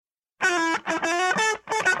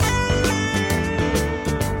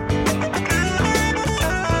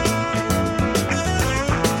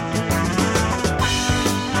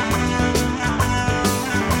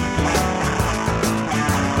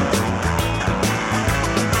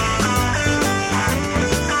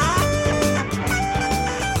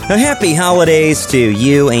A happy holidays to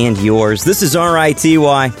you and yours. This is RITY.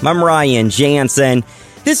 I'm Ryan Jansen.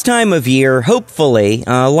 This time of year, hopefully,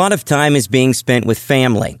 a lot of time is being spent with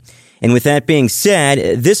family. And with that being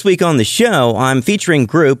said, this week on the show, I'm featuring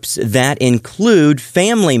groups that include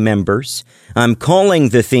family members. I'm calling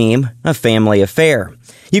the theme A Family Affair.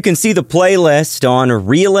 You can see the playlist on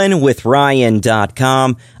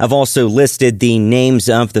reelinwithryan.com. I've also listed the names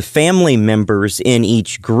of the family members in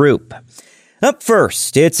each group. Up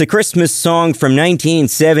first, it's a Christmas song from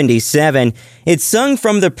 1977. It's sung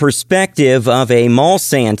from the perspective of a mall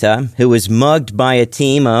Santa who was mugged by a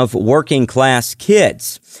team of working-class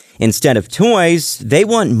kids. Instead of toys, they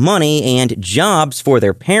want money and jobs for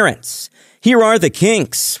their parents. Here are the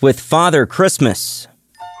Kinks with Father Christmas.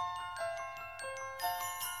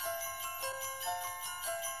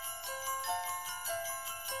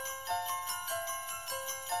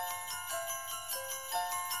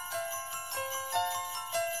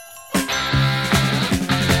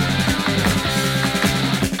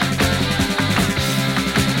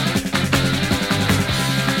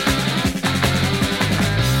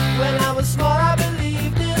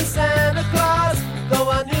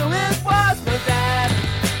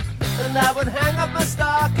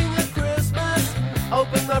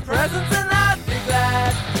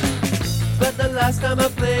 Last time I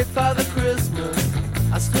played Father Christmas,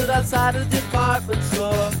 I stood outside a department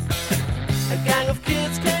store. A gang of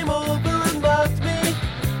kids came over and mugged me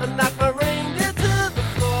and knocked my reindeer to the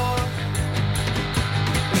floor.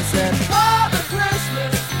 He said, Father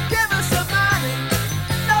Christmas, give us some money.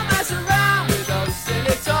 Don't mess around with those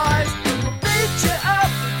silly toys. We'll beat you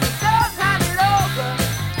up if you don't hand it over.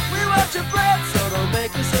 We want your bread, so don't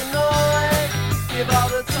make us annoy. Give all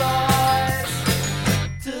the toys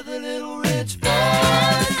to the little rich boy.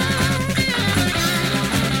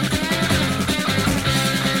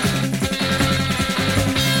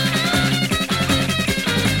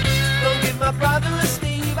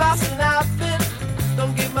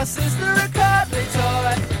 My sister a cuddly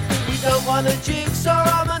toy. We don't want a jigsaw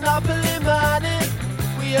or Monopoly money.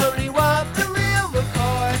 We only want the real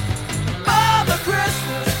McCoy. Father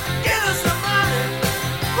Christmas, give us some money.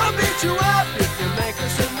 We'll beat you up if you make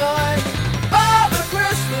us annoyed. Father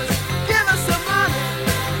Christmas, give us some money.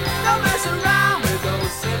 Don't mess around with those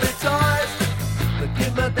silly toys. But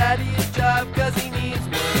give my daddy a job cause he needs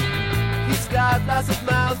one. He's got lots of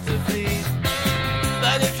mouths to feed.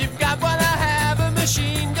 But if you've got what I have, a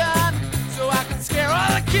machine gun, so I can scare all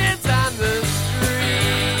the kids on the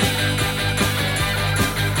street.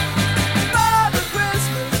 Father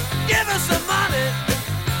Christmas, give us some money.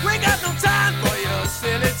 We got no time for your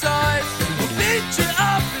silly toys. We'll beat you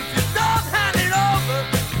up if you don't hand it over.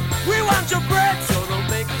 We want your bread, so don't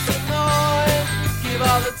make us annoyed. Give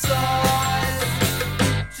all the toys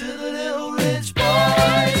to the little rich boys.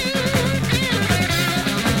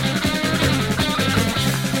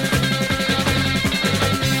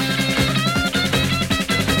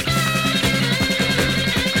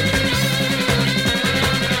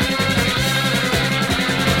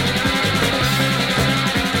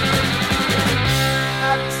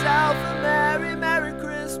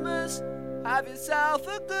 Have yourself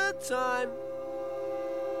a good time.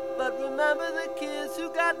 But remember the kids who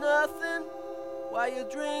got nothing while you're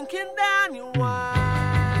drinking down your wine.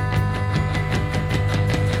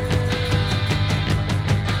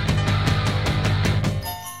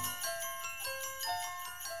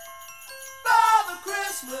 Father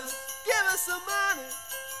Christmas, give us some money.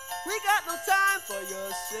 We got no time for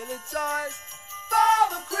your silly toys.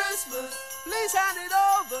 Father Christmas, please hand it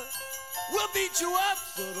over. We'll beat you up,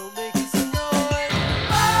 so don't make us annoyed.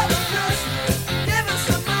 Father Christmas, give us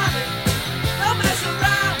some money. Don't mess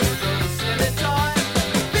around with those silly toys.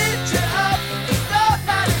 Beat you up, don't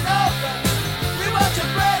hand it over. We want your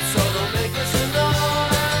bread, so don't make us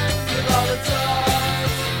annoyed. Give all the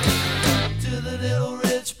toys to the little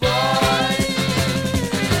rich boy.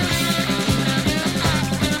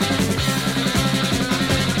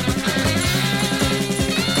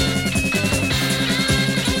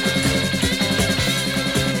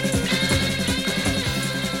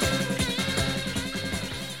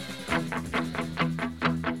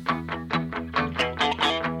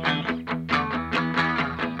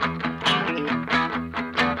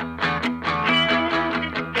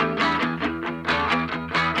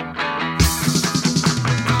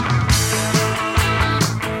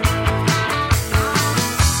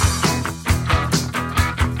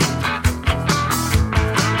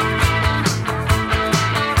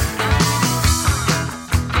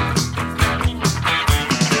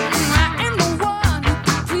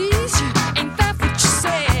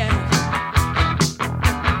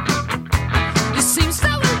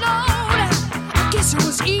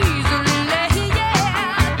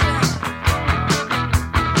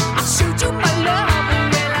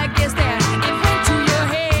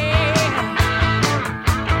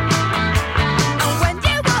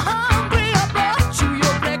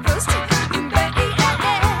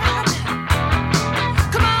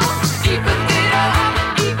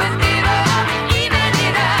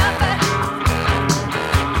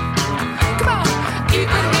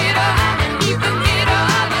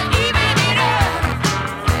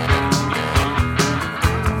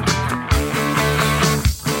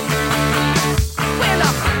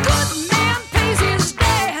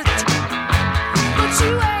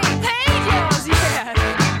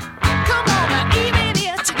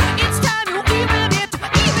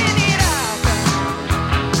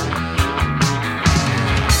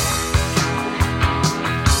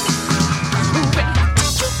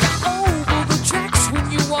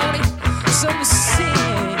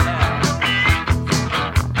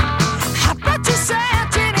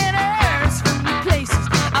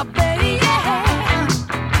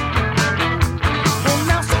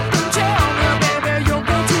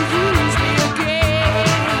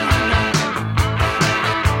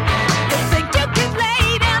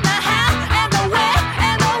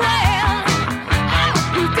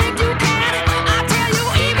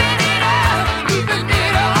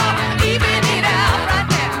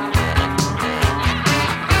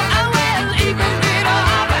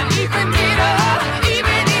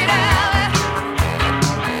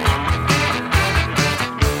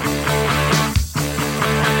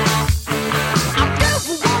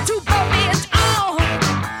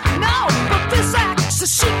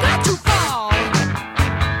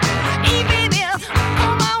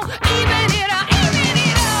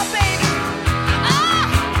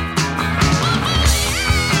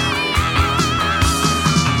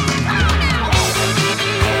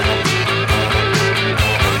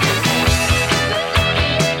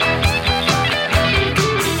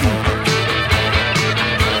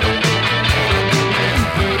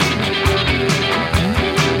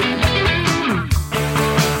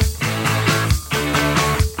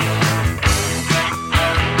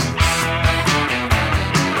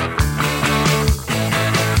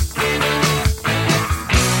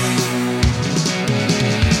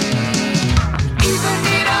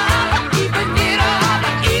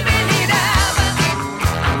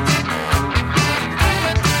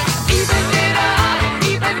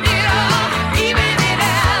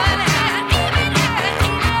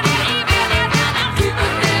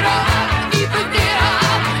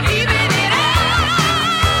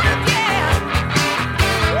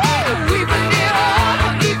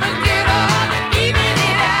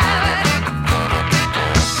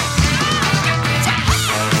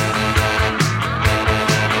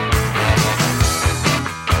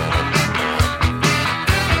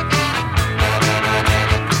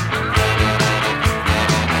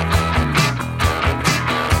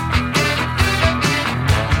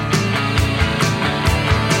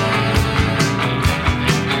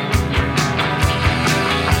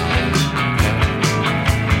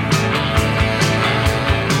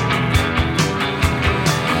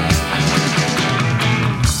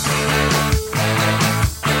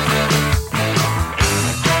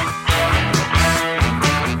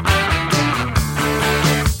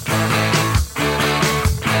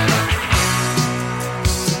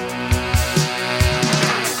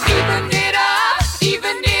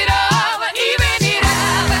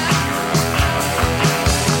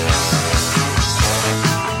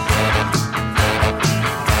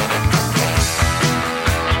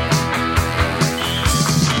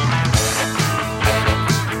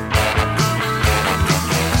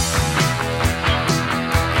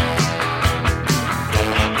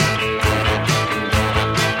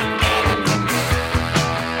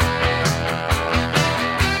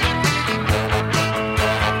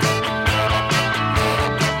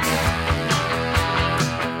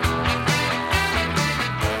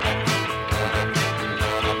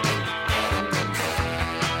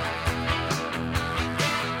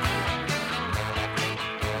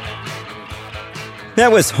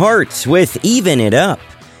 That was Heart with Even It Up.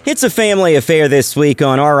 It's a family affair this week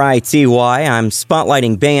on RITY. I'm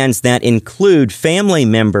spotlighting bands that include family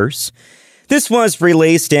members. This was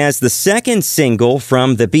released as the second single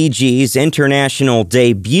from the Bee Gees' international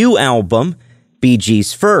debut album, Bee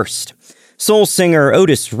Gees First. Soul singer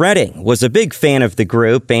Otis Redding was a big fan of the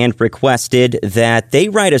group and requested that they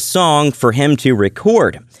write a song for him to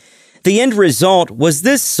record. The end result was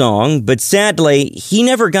this song, but sadly, he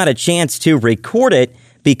never got a chance to record it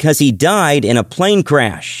because he died in a plane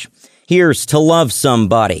crash. Here's To Love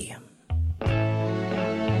Somebody.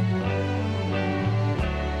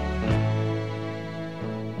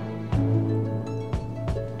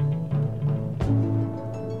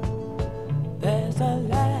 There's a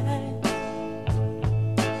light,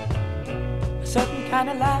 a certain kind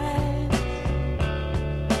of light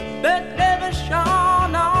that never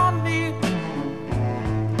shone on me.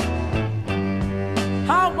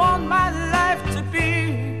 I want my life to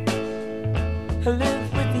be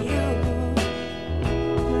live with you,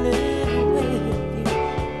 live with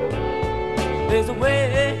you. There's a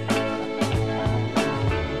way,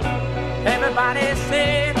 everybody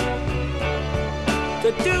said,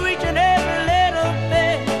 to do each and every little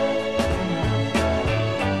thing.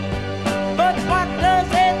 But what does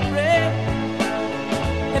it bring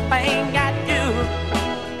if I ain't got you?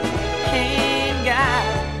 Ain't got,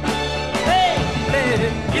 baby,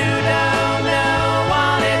 you don't know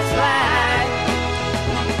what it's like.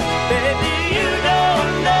 Baby, you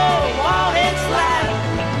don't know what it's like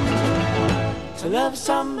to love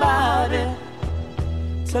somebody,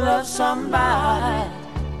 to love somebody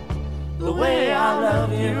the way I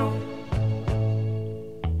love you.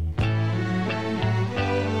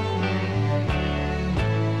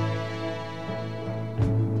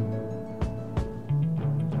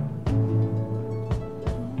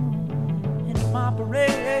 In my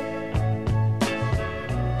parade,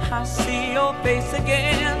 I see your face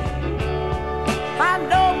again. I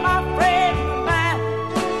know my friend of mine.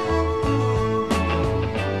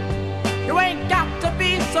 You ain't got to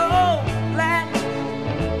be so glad.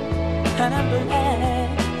 And I'm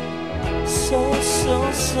glad, so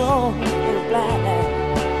glad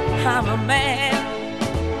I'm a man.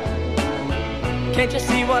 Can't you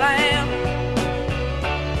see what I am?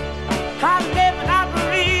 I live and I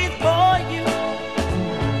breathe for you.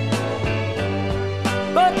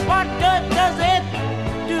 But what good does it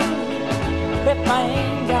do if I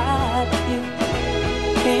ain't got you?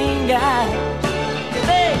 Ain't got you,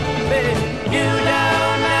 baby. You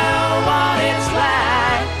don't know what it's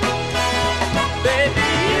like. Baby,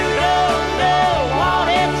 you don't know what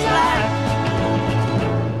it's like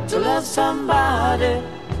to love somebody,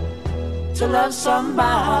 to love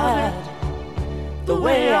somebody the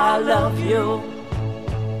way I love you.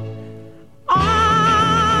 Oh,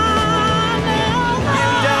 no, you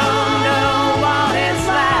don't know what it's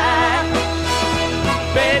like.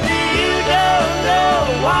 Baby, you don't know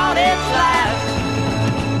what it's like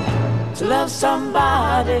to love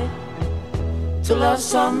somebody, to love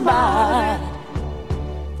somebody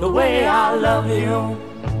the way I love you.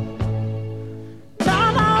 No,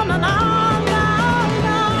 no, no, no, no,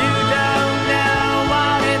 no. You don't know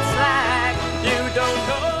what it's like. You don't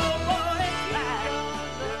know what it's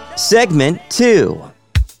like. Segment 2.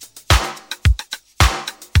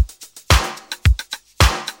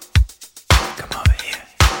 Come over here.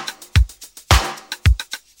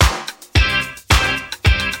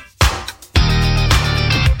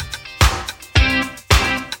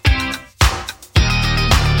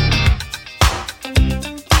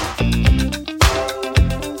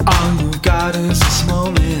 Is this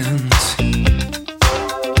moment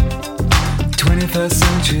 21st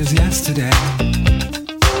century's yesterday.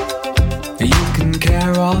 You can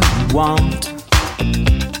care all you want.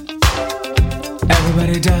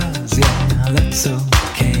 Everybody does, yeah, that's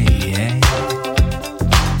okay.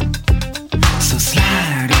 So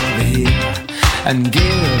slide over here and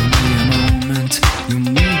give me a moment. Your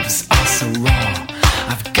moves are so raw.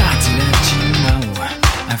 I've got to let you know.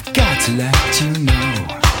 I've got to let you know.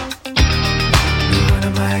 One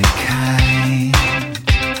of my kind.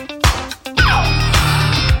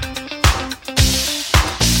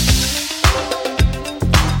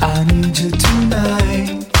 I need you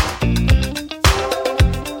tonight,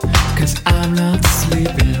 'cause I'm not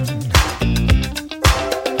sleeping.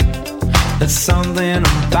 There's something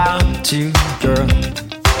about you, girl,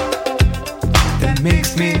 that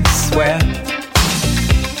makes me sweat.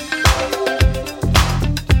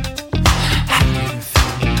 How do you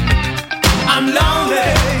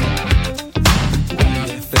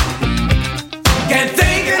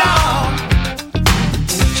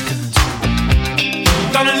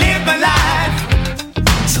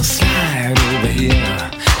over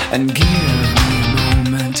here and give me a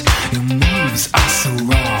moment. Your moves are so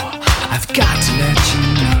raw. I've got to let you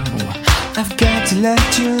know. I've got to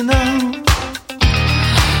let you know.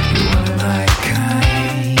 You are my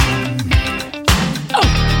kind. Oh.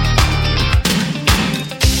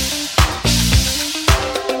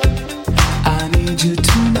 I need you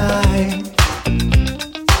tonight,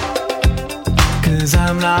 'cause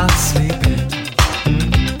I'm not sleeping.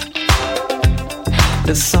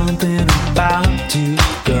 There's something about you,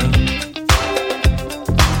 girl,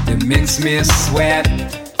 that makes me sweat.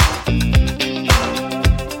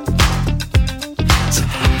 So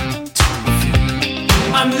hard to feel.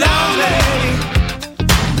 I'm lonely.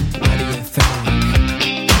 What do you think?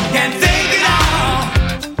 Can't think it all.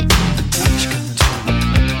 What you gonna do?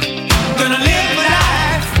 Gonna live my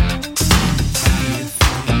life. What do you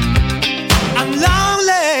think? I'm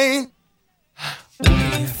lonely. What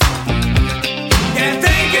do you think? Can't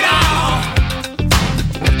think it all.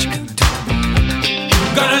 What you gonna do?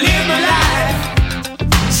 Gonna live my life.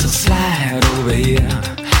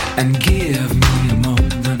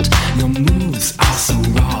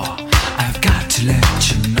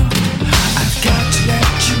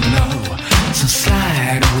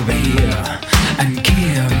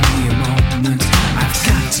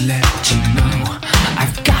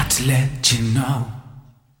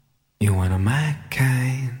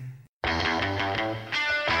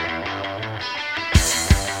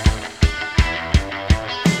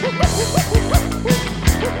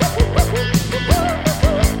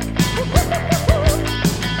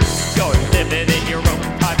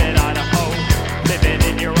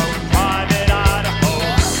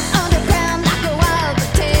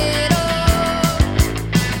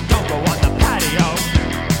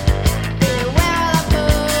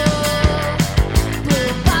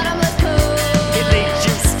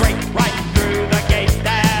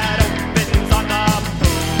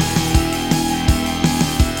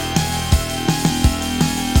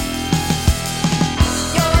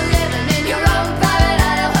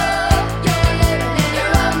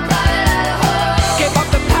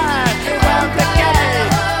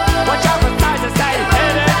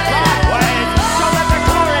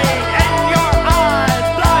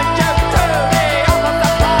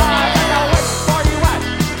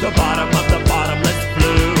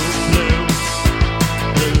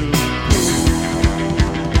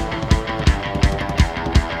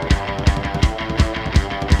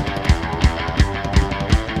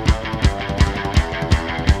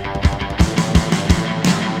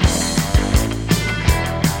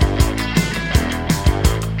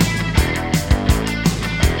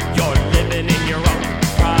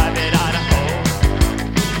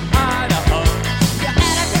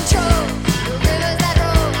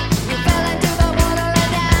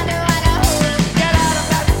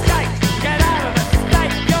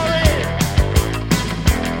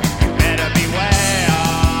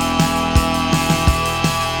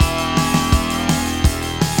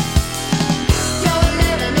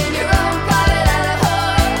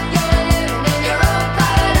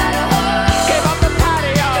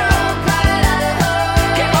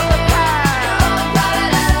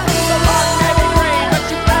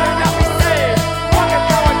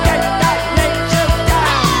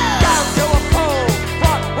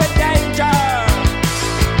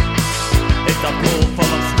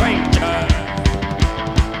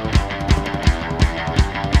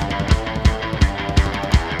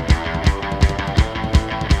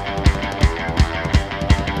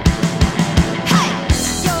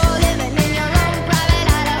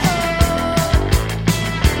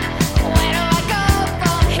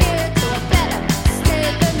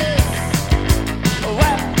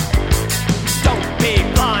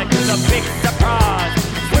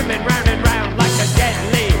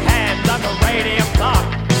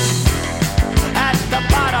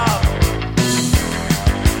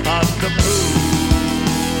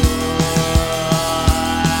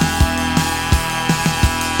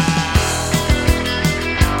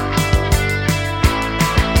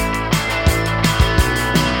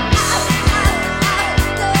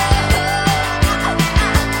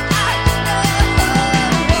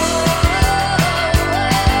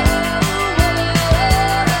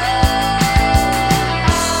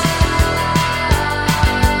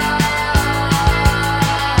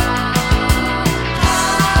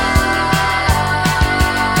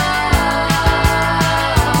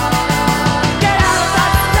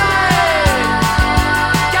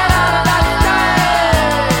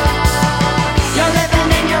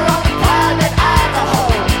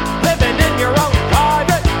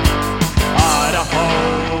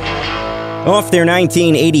 Off their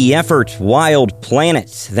 1980 effort, Wild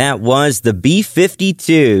Planet, that was the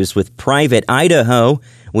B-52s with Private Idaho,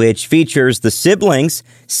 which features the siblings,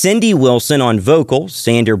 Cindy Wilson on vocals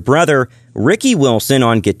and her brother, Ricky Wilson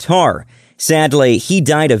on guitar. Sadly, he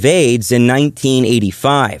died of AIDS in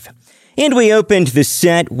 1985. And we opened the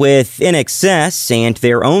set with INXS and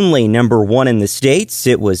their only number one in the States.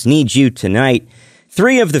 It was Need You Tonight.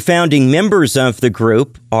 3 of the founding members of the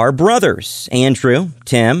group are brothers, Andrew,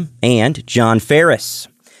 Tim, and John Ferris.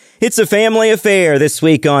 It's a family affair this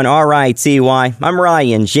week on RITY. I'm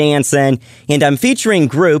Ryan Jansen, and I'm featuring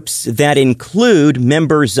groups that include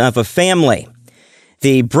members of a family.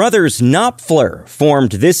 The brothers Knopfler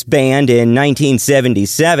formed this band in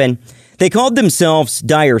 1977. They called themselves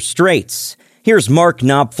Dire Straits. Here's Mark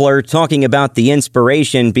Knopfler talking about the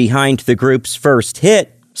inspiration behind the group's first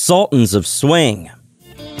hit, Sultans of Swing.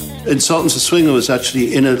 And Sultans of Swing was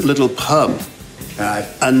actually in a little pub,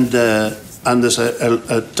 and there's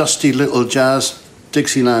a dusty little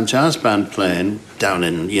Dixieland jazz band playing down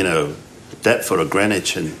in Deptford or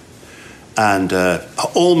Greenwich, and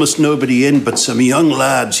almost nobody in, but some young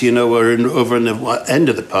lads were over in the end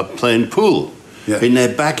of the pub playing pool. Yeah. In their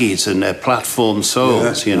baggies and their platform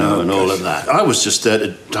soles, and all of that. I was just there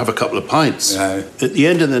to have a couple of pints. Yeah. At the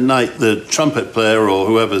end of the night, the trumpet player or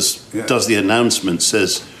whoever does the announcement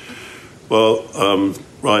says, "Well,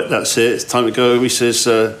 right, that's it. It's time to go." He says,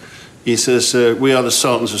 "We are the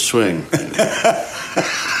Sultans of Swing."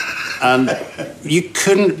 And you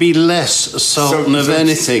couldn't be less a sultan of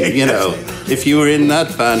anything, if you were in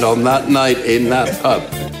that band on that night in that pub.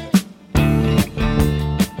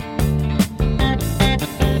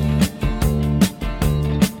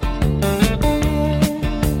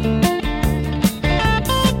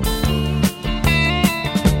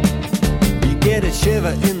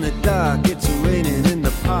 Shiver in the dark, it's raining in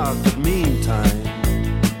the park, but meantime,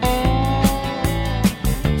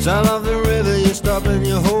 sound of the river, you stop and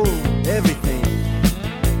you hold everything.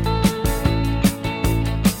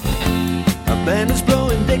 A band is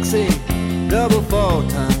blowing Dixie, double fall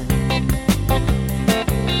time.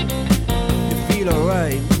 You feel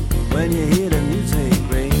alright when you hear the music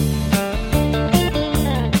ring.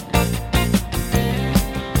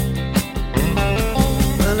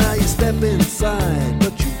 Well, now you step inside,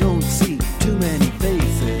 but you don't see too many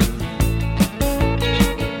faces.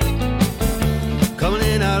 Coming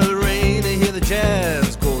in out of the rain, they hear the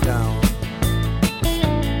jazz go down.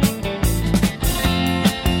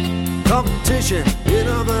 Competition in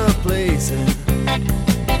other places,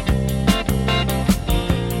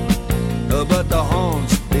 but the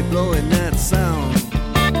horns, they blowing that sound.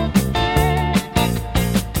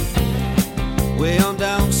 Way on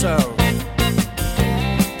down south,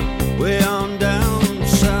 way on down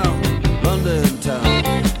south, London town.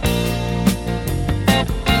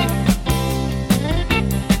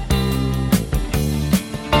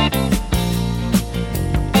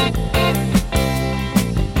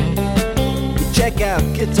 You check out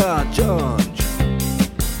Guitar George,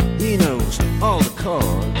 he knows all the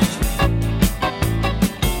chords.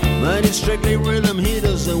 But it's strictly rhythm, he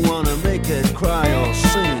doesn't want to make it cry or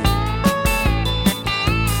sing.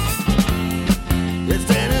 If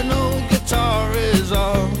then an old guitar is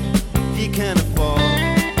all he can afford,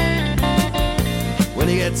 when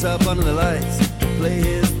he gets up under the lights to play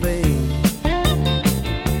his thing.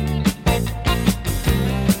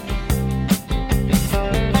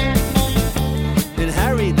 And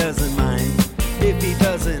Harry doesn't mind if he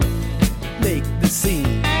doesn't make the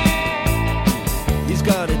scene. He's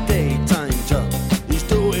got a daytime job, he's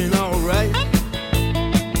doing alright.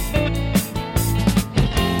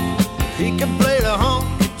 He can play the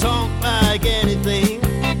honky-tonk like anything,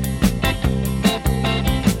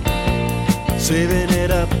 saving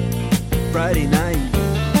it up Friday night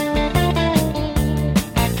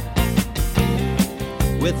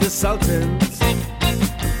with the Sultans,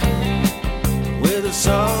 with the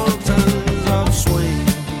Sultans of Swing.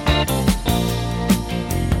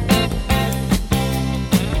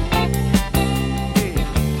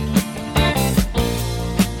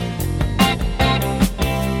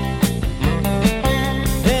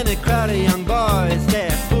 Crowd of young boys,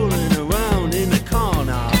 they're fooling around in the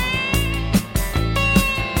corner,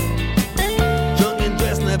 drunk and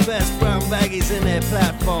dressed in their best brown baggies in their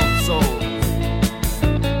platform soles.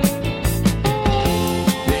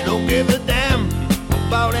 They don't give a damn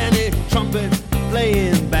about any trumpet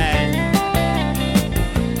playing band.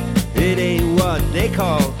 It ain't what they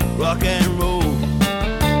call rock and roll.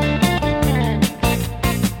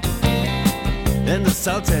 And the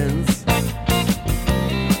Sultans,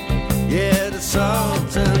 yeah, the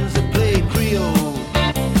Sultans that play Creole.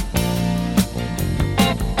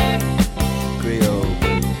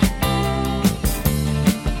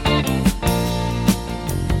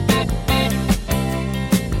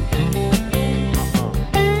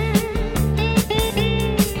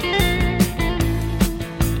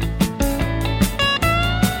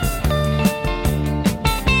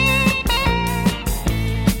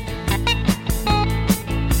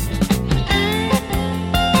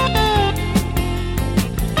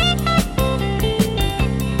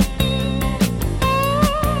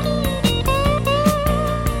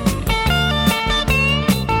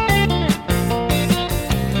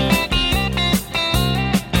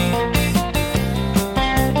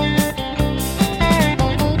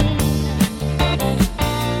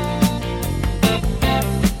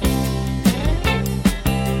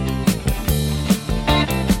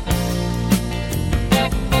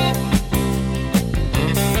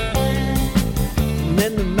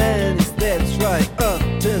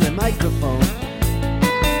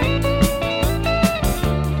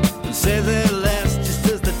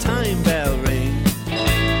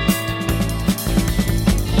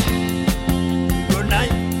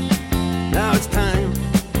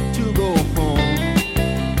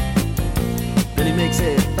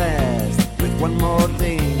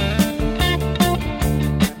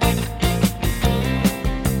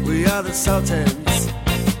 are the Sultans.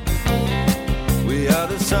 We are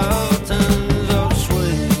the Sultans of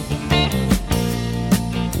Swing.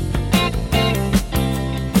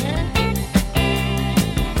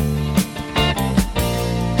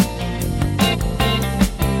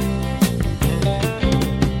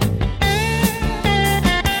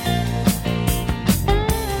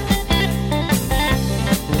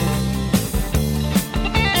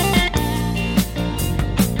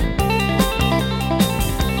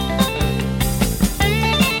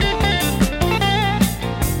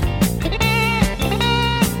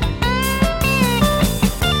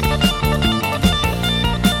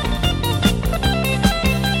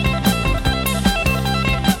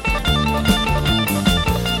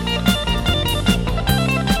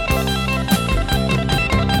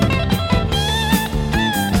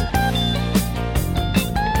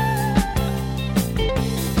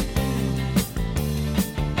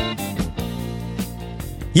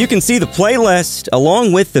 You can see the playlist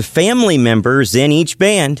along with the family members in each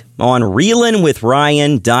band on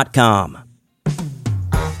reelinwithryan.com.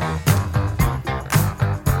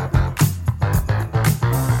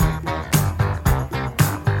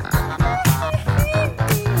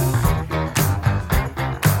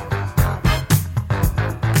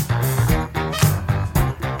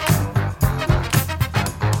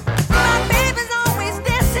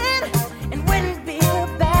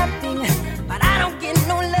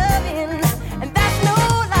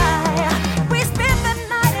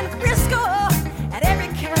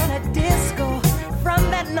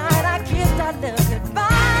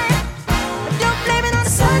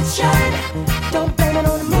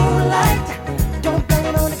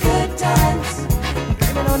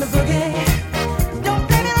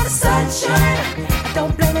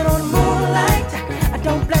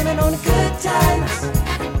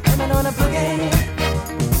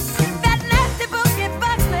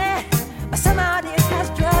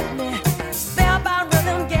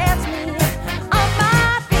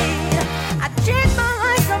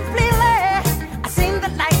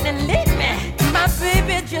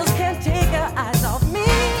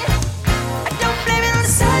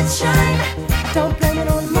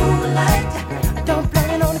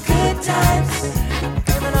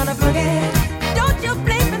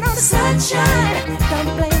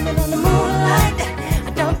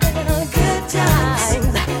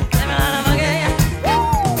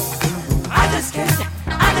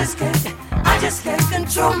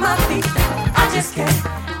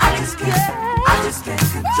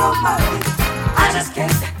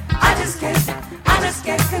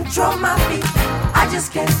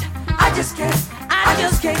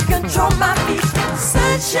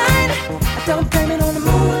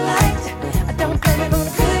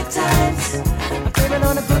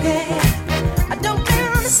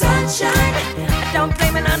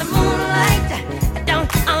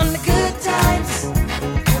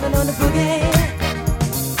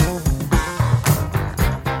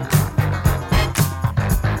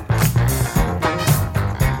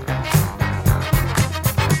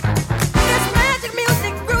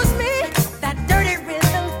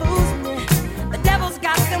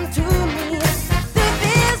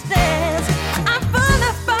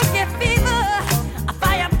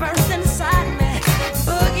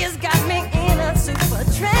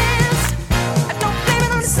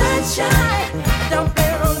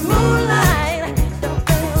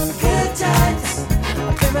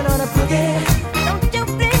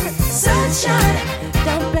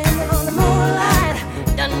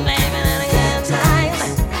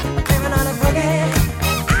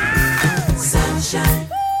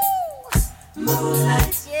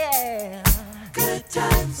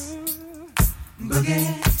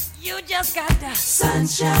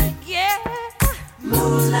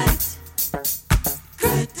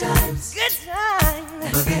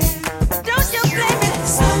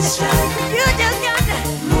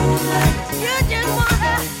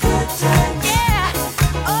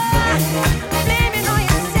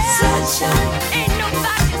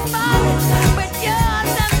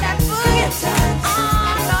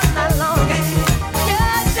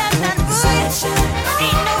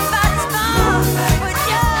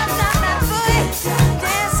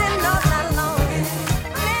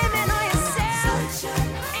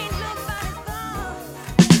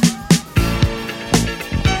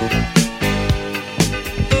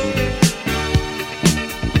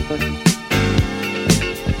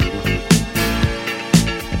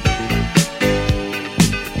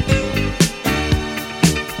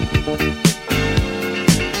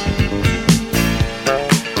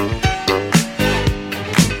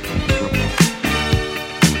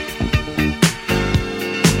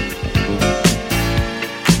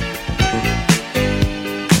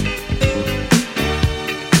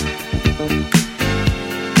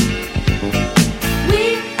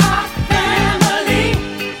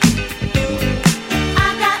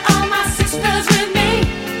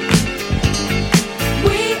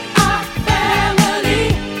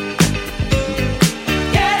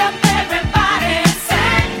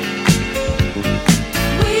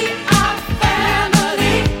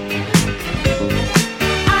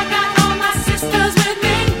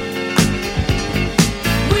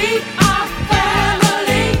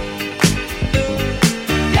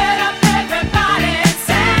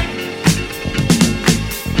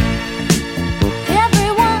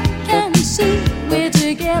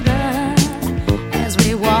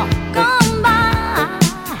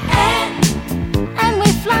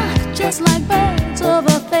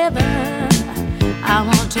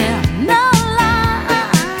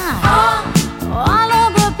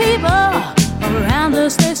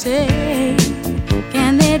 brothers, they say,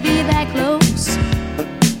 can they be that close?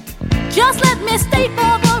 Just let me state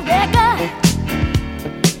for the record,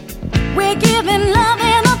 we're giving love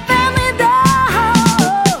in a family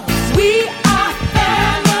dose. We are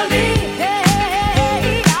family.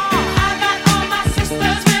 Hey, I got all my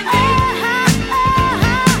sisters with me.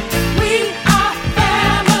 We are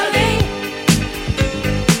family.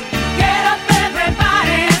 Get up,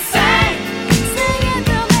 everybody, and sing. Sing it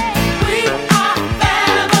to me. We are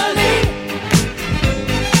family.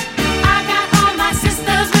 I got all my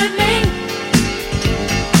sisters with me.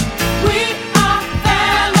 We are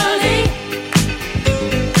family.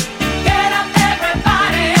 Get up,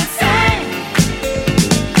 everybody, and sing.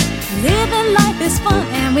 Living life is fun,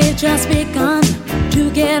 and we've just begun to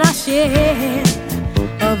get our share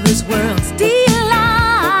of this world's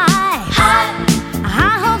delight.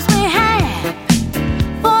 High hopes we have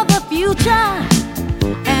for the future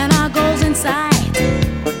and our goals in sight.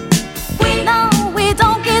 We know we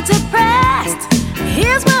don't get depressed.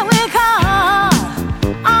 Here's what we call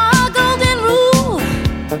our golden rule.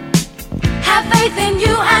 Have faith in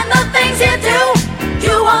you and the things you do.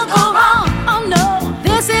 You won't go wrong. Oh no,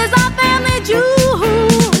 this is our family jewel.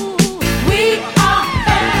 We are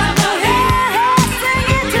family.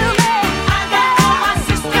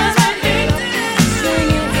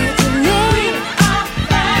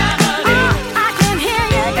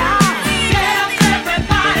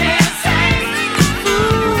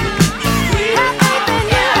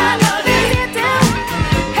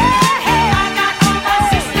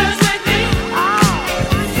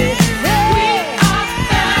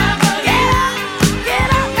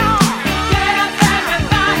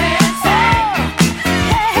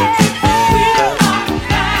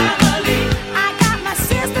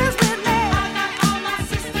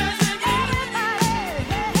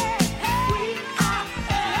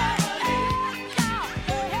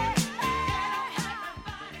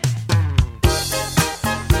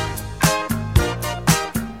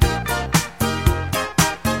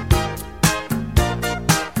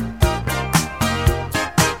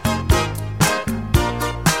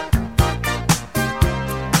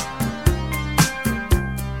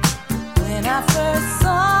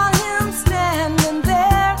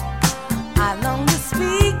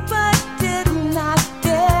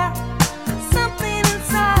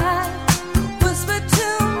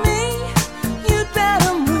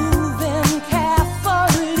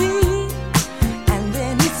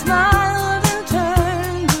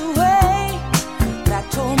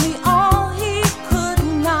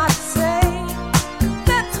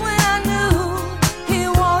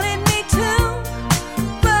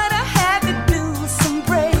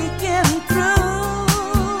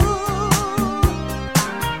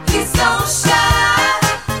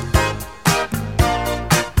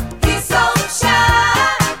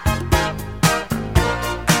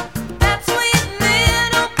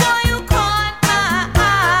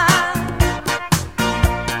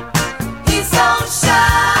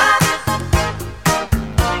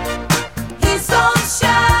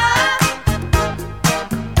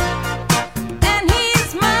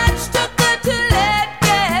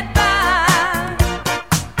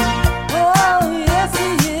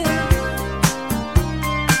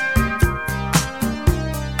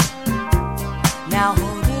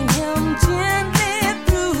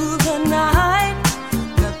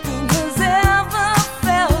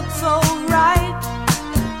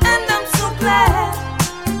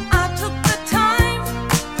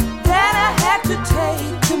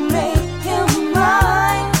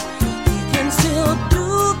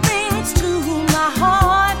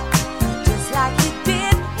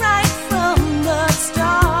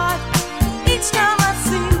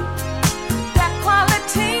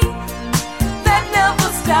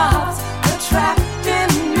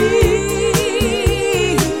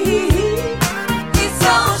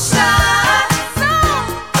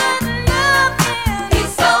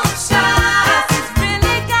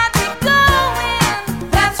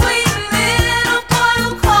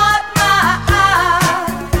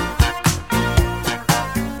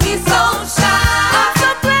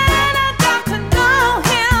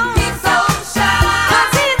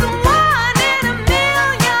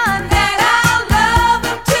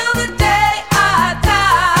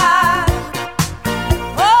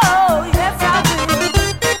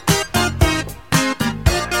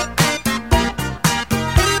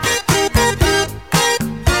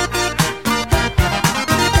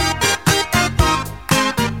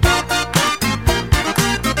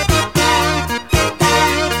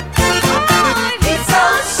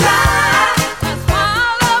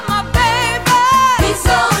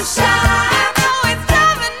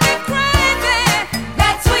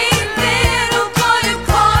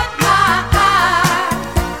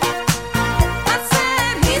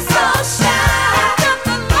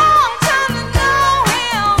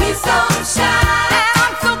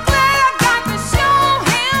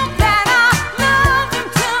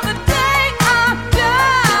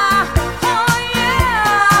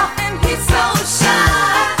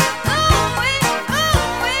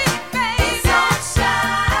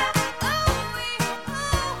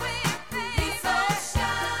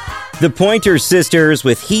 The Pointer Sisters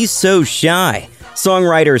with He's So Shy.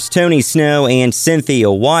 Songwriters Tony Snow and Cynthia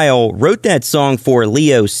Weil wrote that song for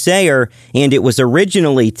Leo Sayer, and it was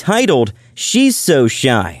originally titled She's So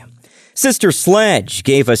Shy. Sister Sledge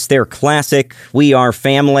gave us their classic, We Are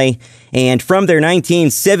Family, and from their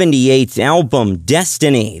 1978 album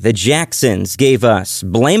Destiny, the Jacksons gave us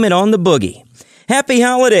Blame It on the Boogie. Happy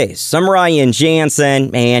holidays, I'm Ryan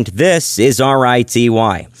Jansen, and this is RITY.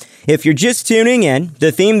 If you're just tuning in,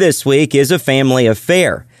 the theme this week is a family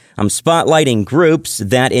affair. I'm spotlighting groups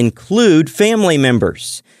that include family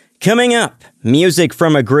members. Coming up, music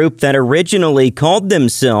from a group that originally called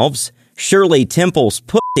themselves Shirley Temple's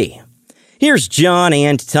Pussy. Here's John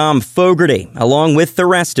and Tom Fogerty, along with the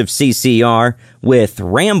rest of CCR, with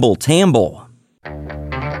Ramble Tamble.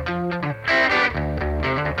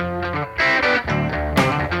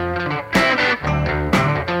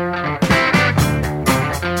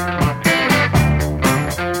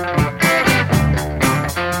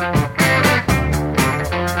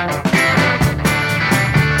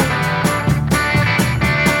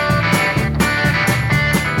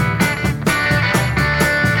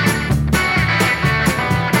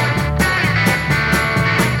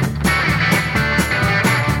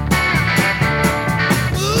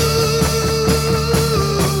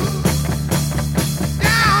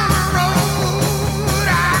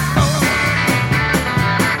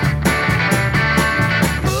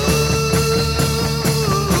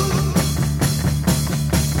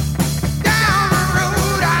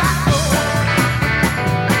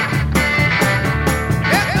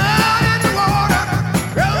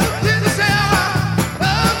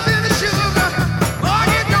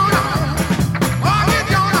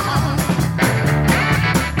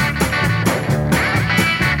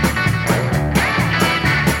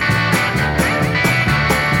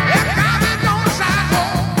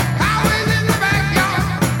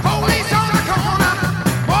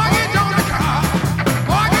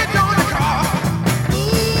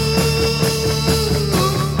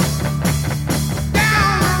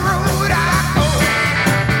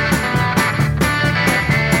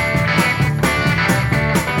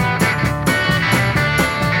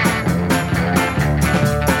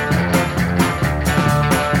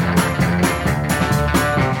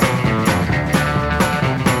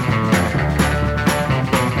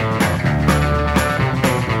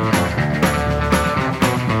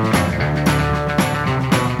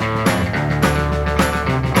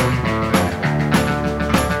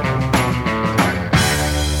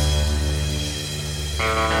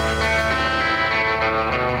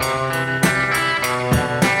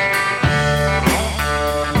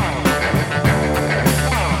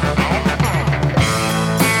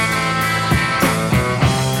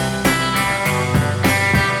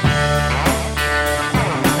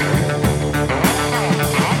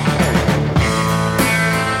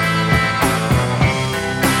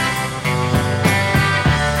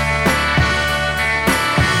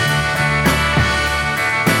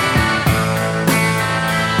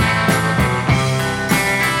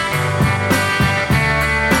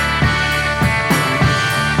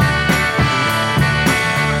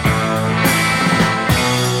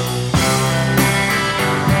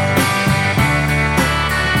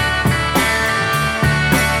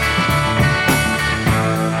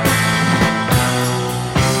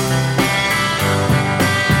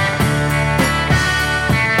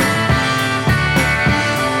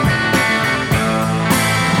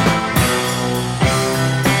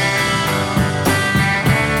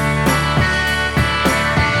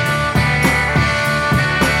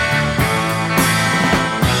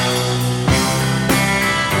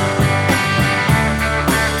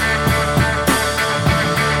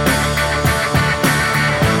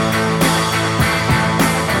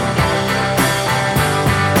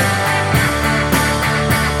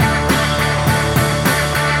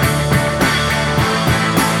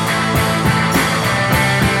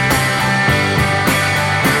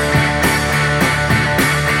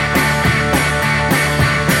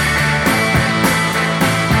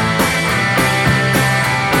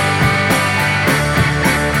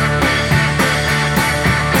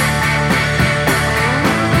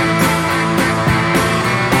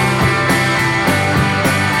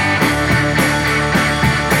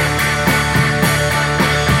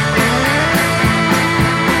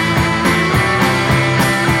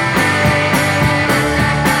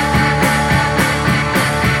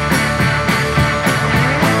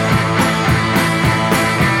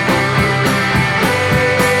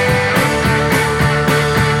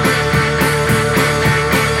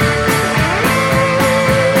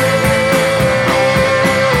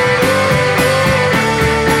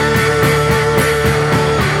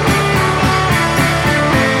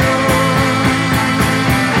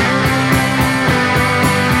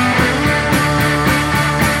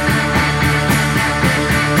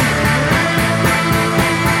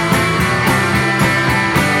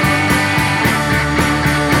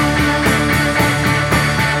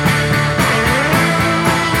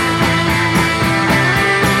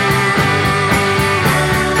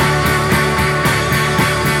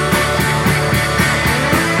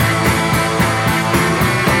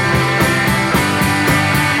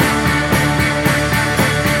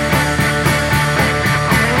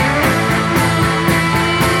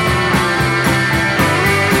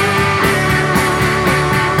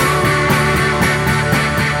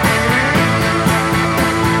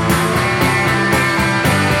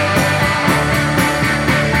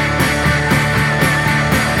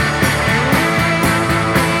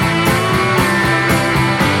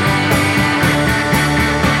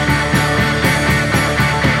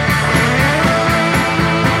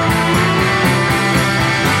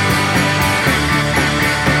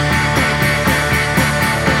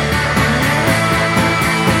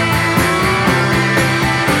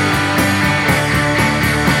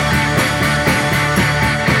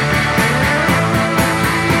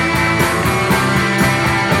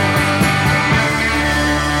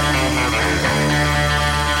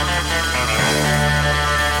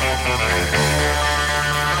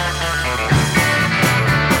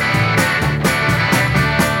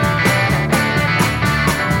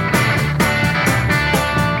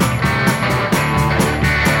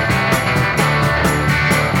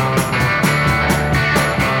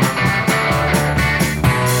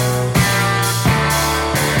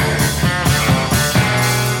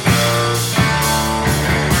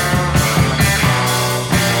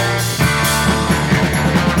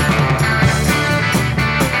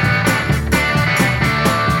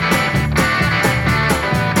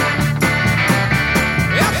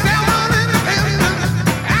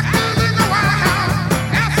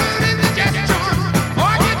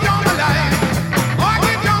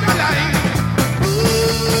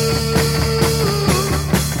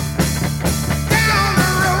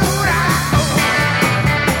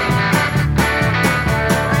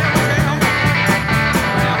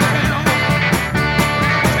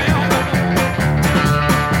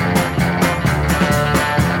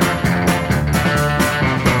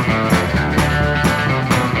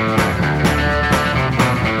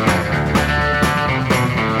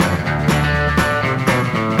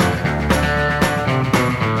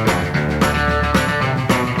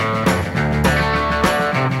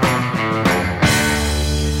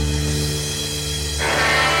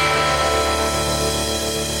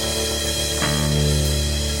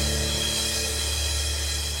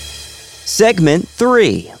 segment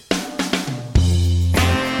 3.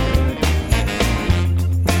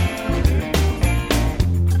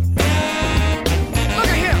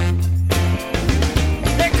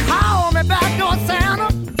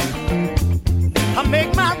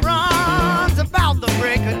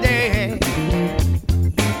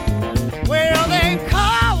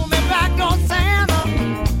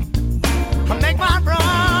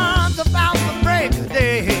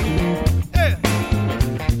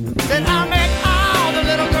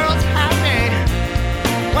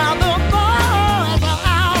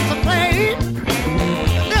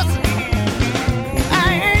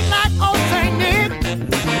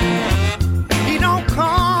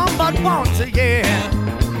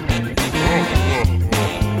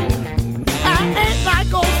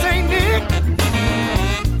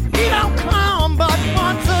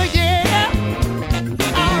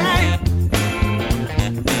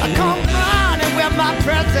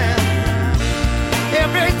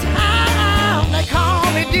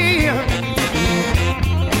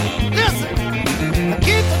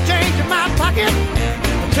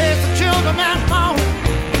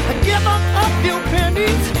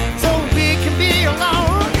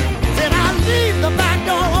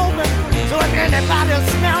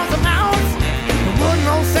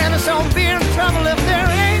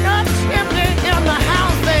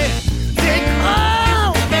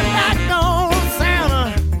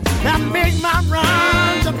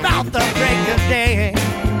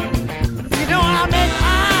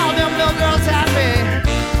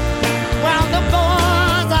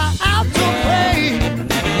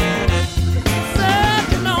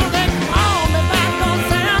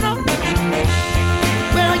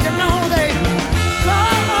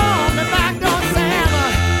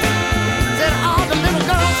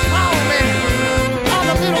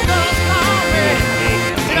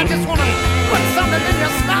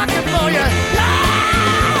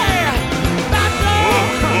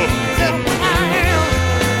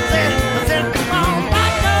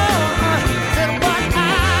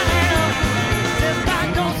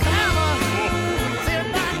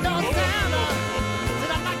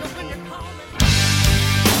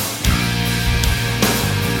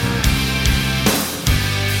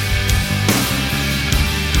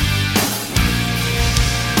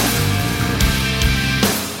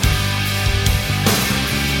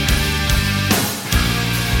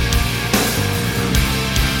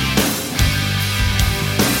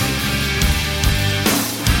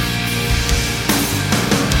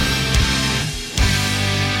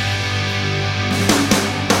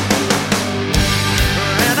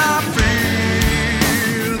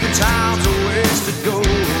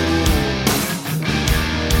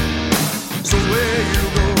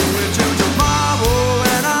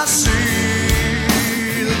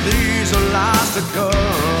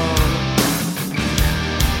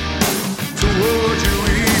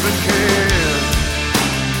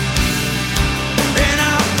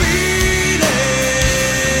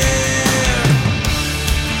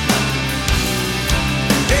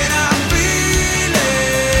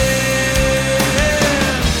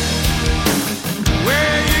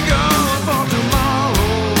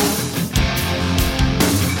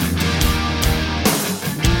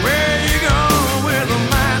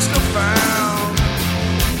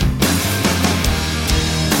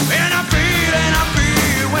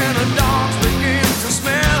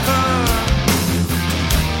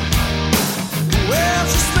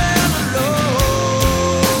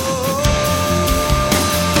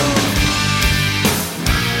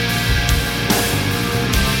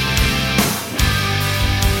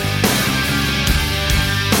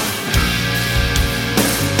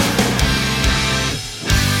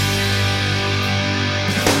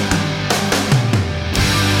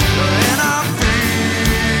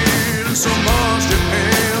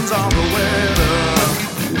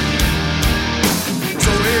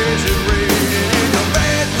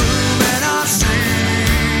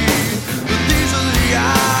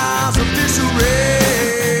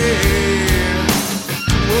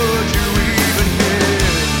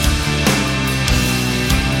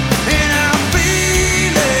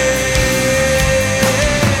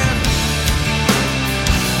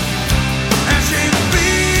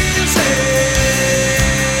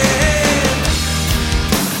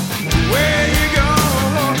 Where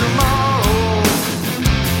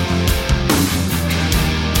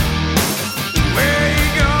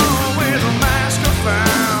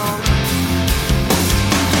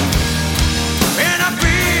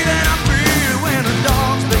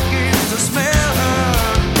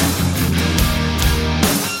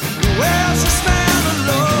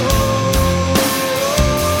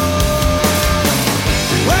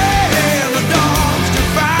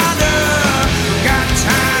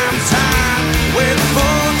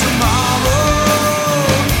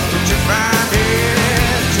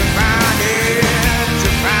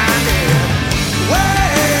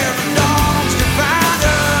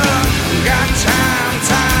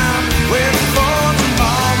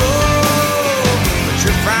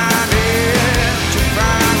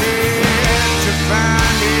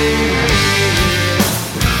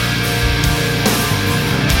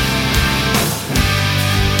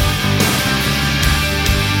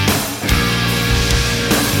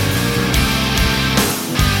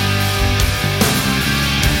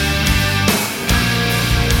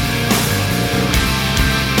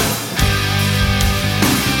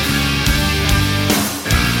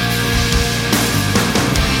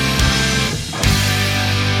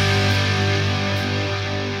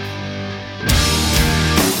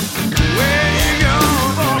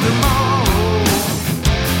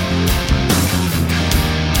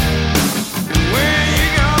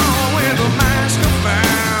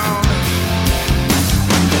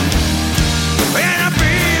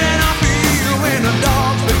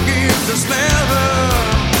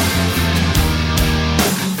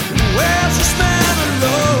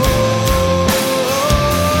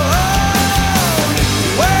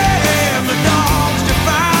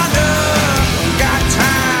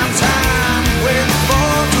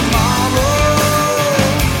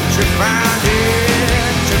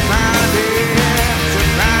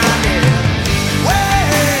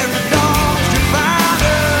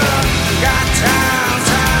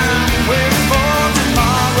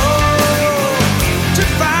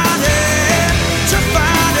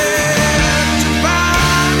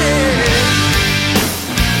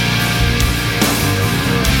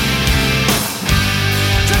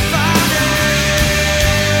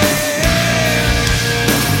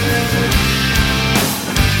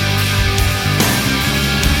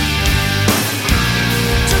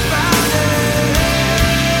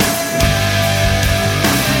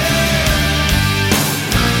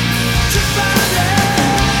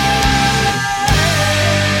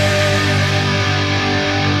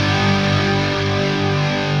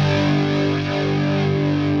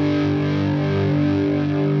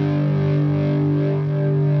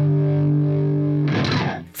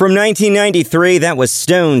From 1993, that was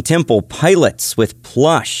Stone Temple Pilots with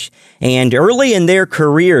Plush. And early in their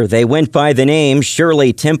career, they went by the name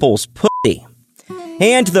Shirley Temple's Pussy.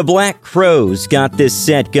 And the Black Crowes got this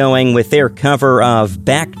set going with their cover of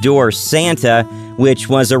Backdoor Santa, which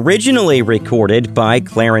was originally recorded by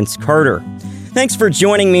Clarence Carter. Thanks for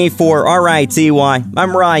joining me for RITY.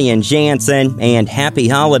 I'm Ryan Jansen, and happy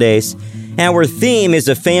holidays. Our theme is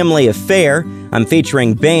a family affair. I'm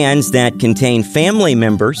featuring bands that contain family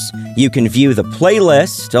members. You can view the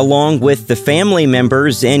playlist along with the family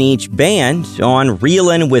members in each band on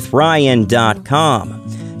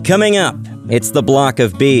reelinwithryan.com. Coming up, it's the Block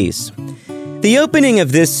of Bees. The opening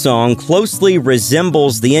of this song closely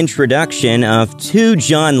resembles the introduction of two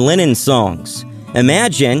John Lennon songs,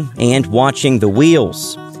 Imagine and Watching the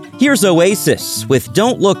Wheels. Here's Oasis with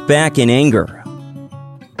Don't Look Back in Anger.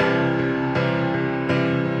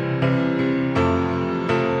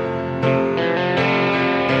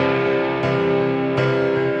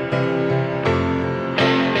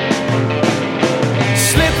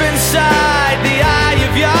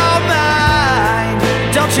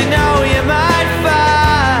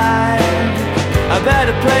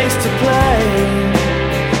 Place to play.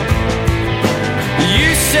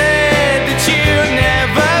 You said that you've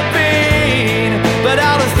never been, but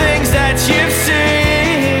all the things that you've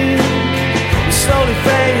seen will slowly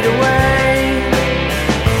fade away.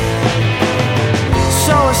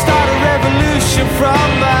 So I start a revolution from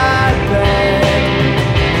my bed,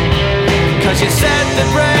 'cause you said the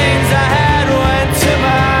brains I had went to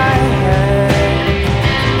my head.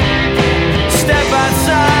 Step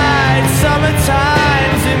outside, summertime.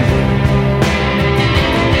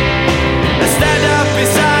 Stand up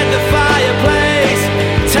beside the fireplace,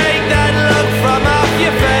 take that look from off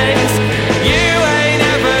your face. You ain't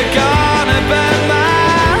ever gonna burn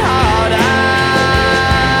my heart out.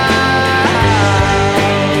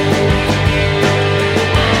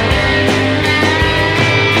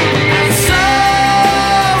 And so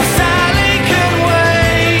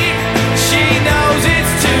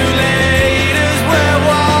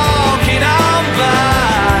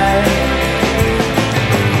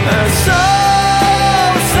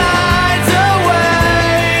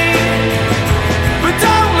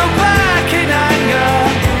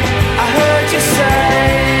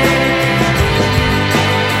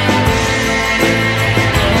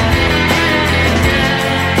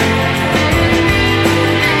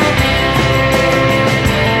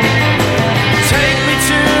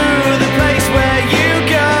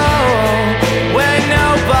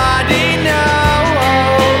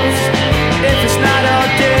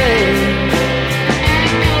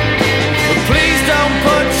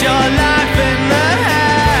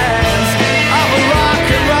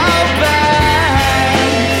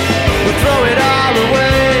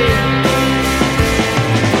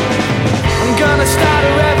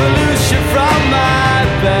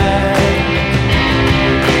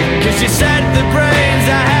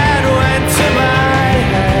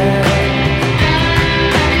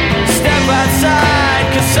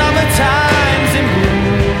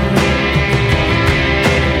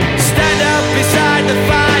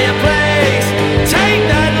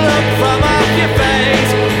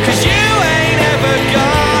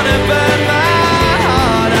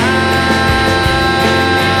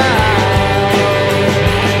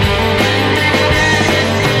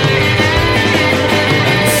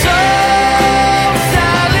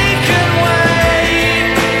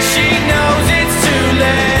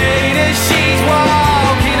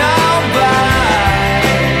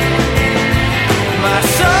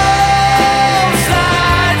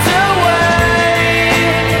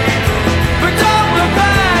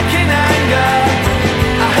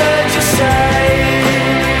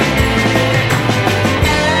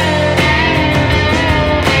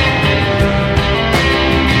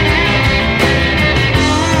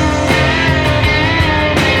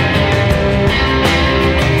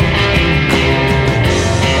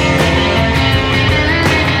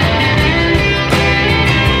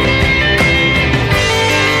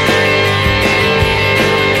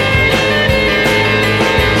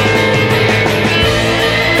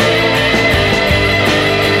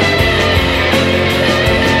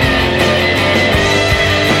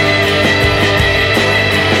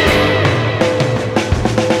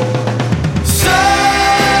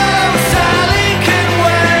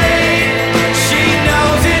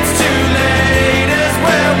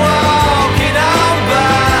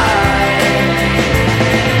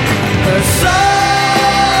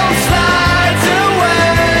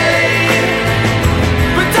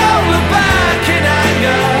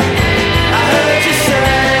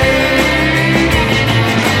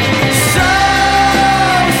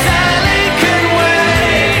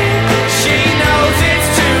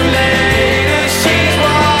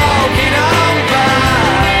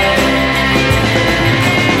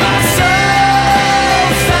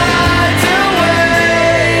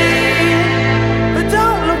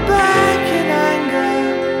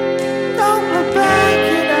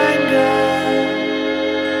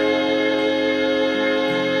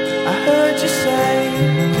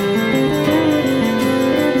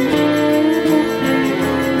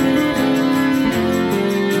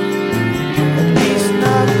At least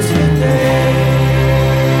not today.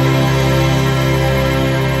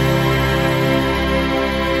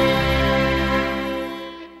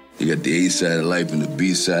 You got the A side of life and the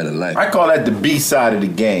B side of life. I call that the B side of the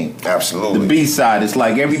game. Absolutely. The B side. It's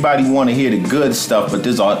like everybody want to hear the good stuff, but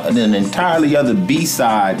there's an entirely other B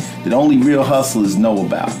side that only real hustlers know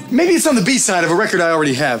about. Maybe it's on the B side of a record I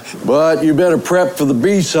already have. But you better prep for the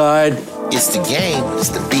B side. It's the game. It's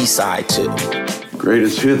the B side too.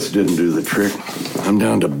 Greatest hits didn't do the trick. I'm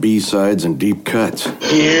down to B sides and deep cuts.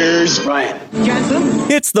 Here's Brian.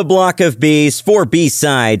 It's the block of B's for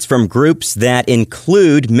B-sides from groups that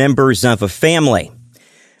include members of a family.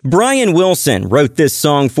 Brian Wilson wrote this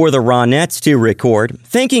song for the Ronettes to record,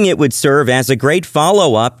 thinking it would serve as a great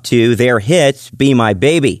follow-up to their hit, Be My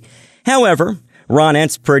Baby. However,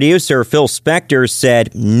 Ronettes producer Phil Spector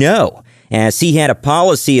said no, as he had a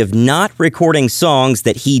policy of not recording songs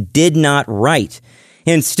that he did not write.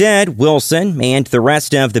 Instead, Wilson and the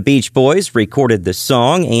rest of the Beach Boys recorded the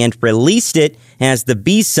song and released it as the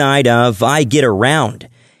B-side of I Get Around.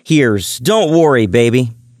 Here's Don't Worry, Baby.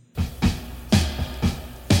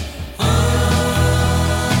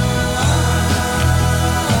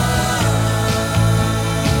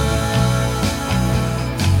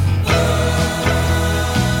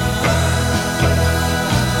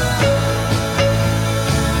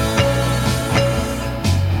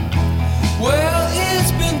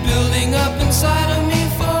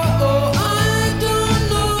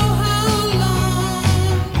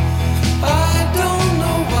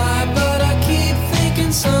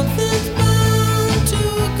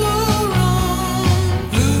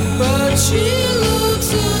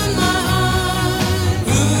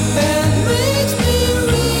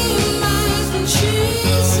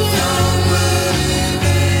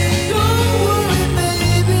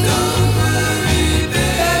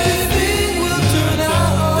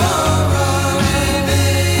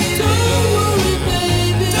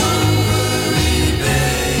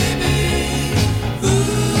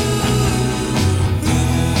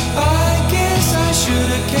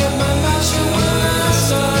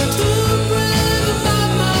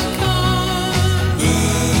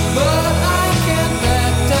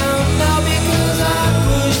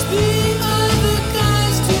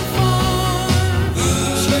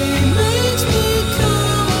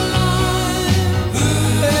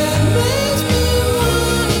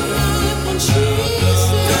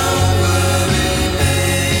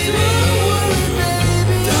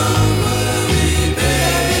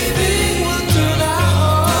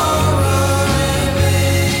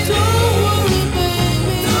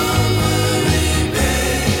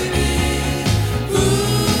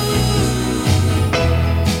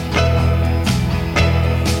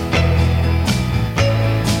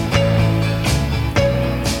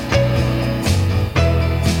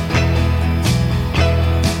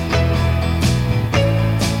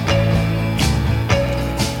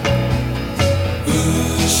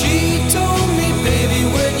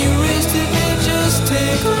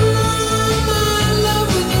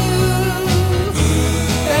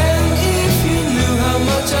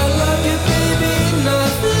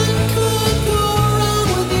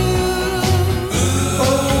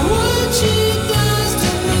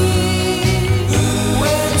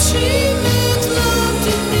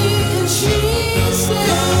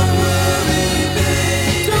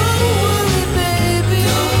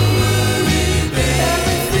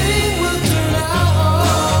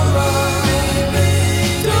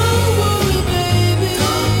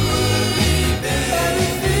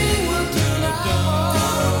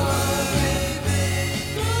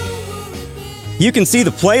 You can see the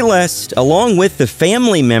playlist along with the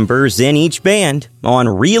family members in each band on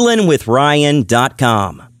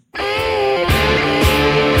reelinwithryan.com.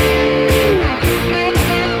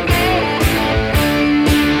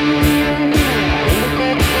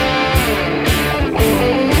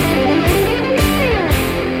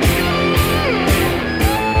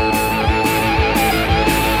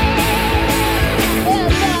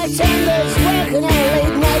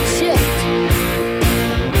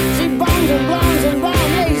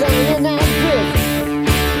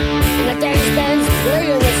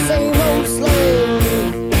 Playing the same old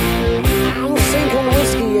slang.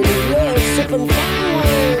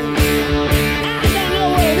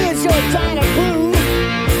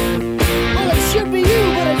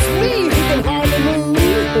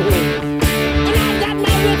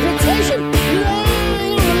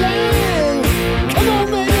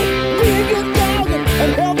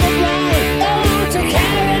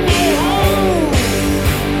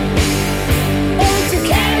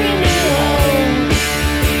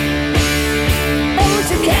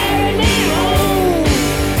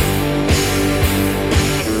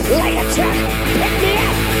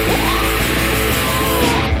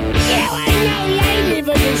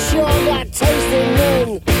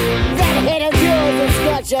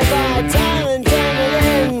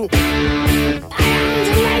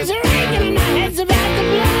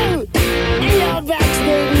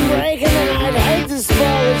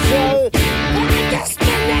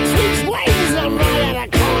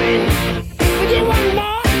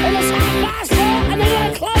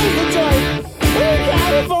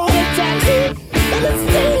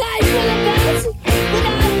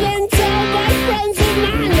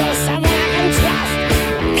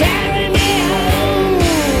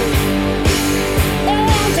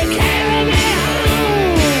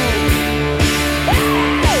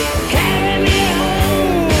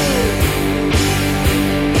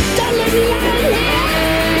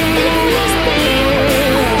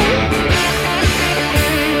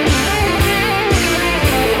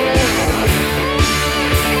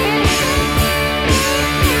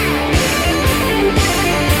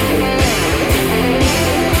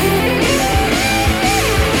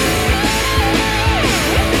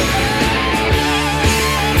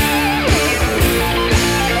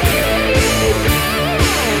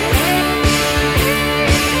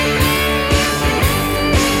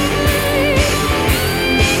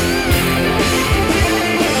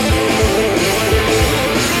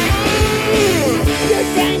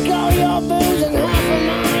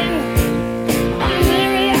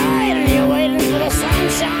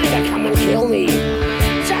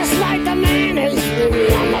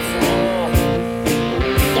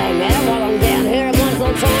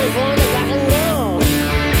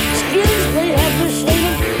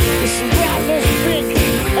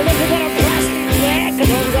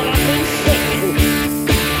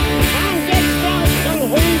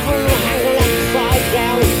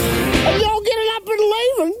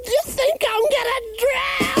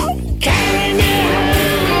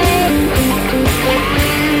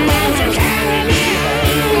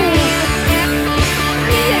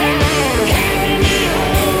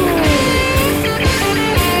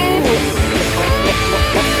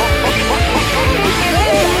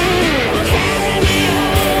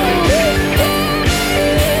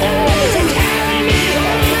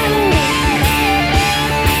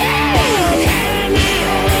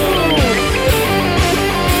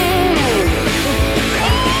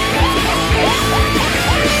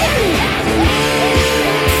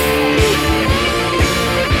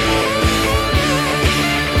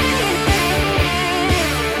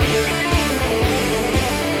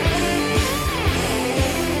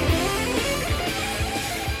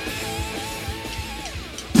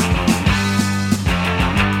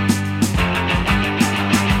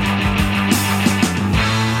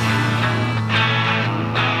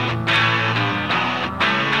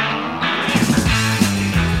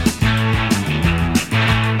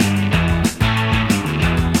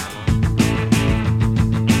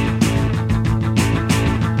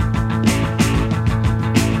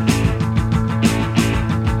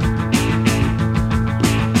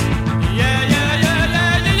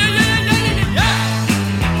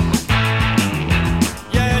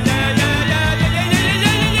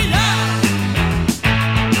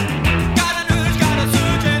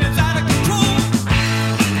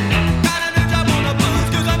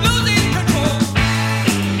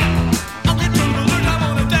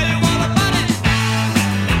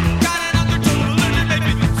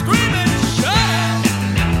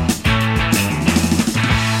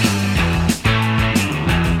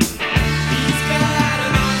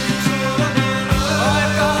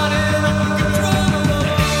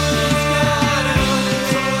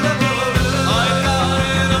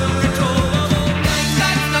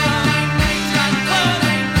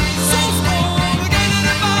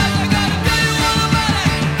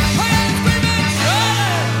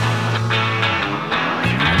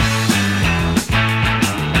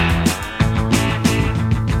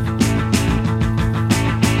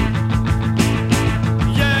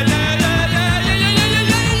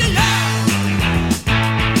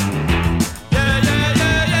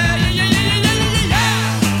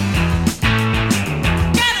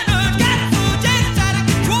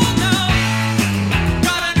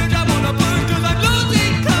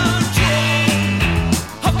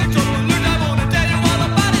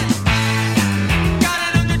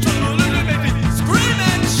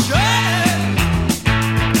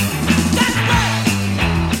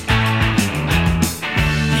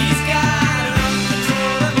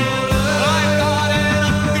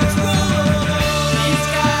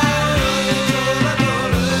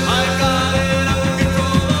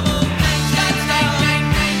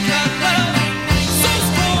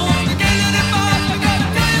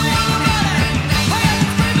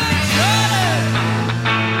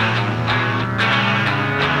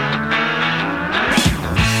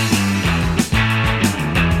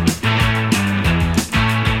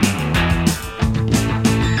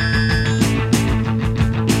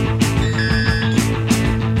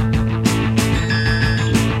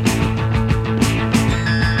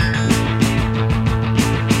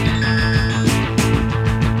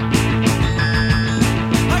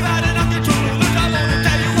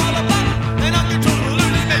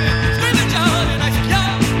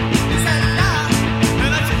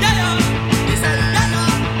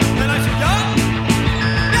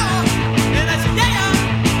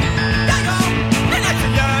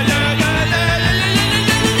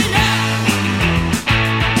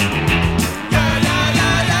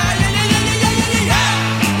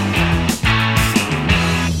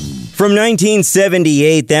 From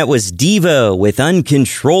 1978, that was Devo with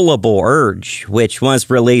Uncontrollable Urge, which was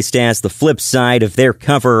released as the flip side of their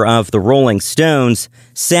cover of the Rolling Stones'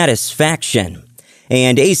 Satisfaction.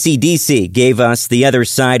 And AC/DC gave us the other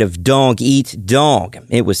side of Dog Eat Dog.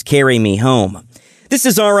 It was Carry Me Home. This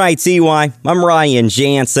is Alright CY. I'm Ryan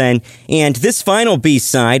Jansen, and this final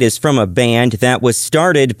B-side is from a band that was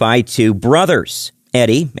started by two brothers,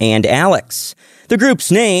 Eddie and Alex. The group's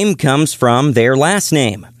name comes from their last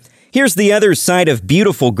name. Here's the other side of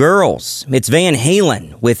Beautiful Girls. It's Van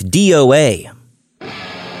Halen with DOA.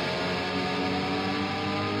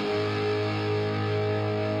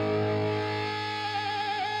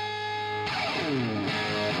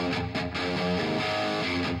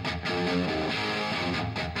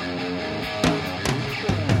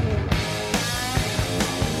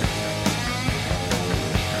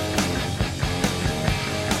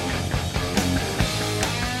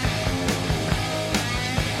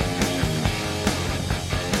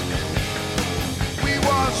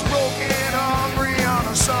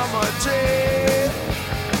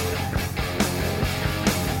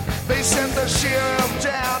 They sent the sheriff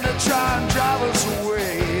down to try and drive us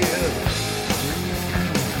away.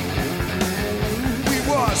 We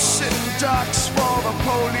were sitting ducks for the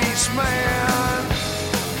policeman.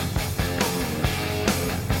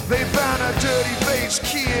 They found a dirty-faced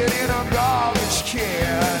kid in a garbage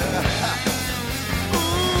can.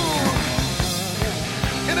 Ooh.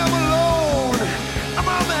 And I'm alone. I'm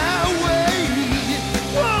on the highway.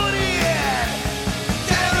 Whoa, yeah.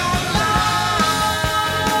 Dead or alive.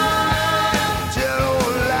 Dead or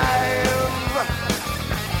alive.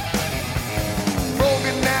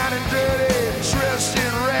 Broken down and dirty, dressed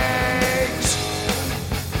in rags.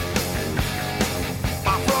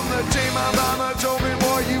 From the day my mama told me,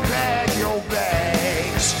 boy, you pack your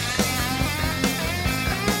bags.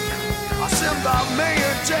 I sent the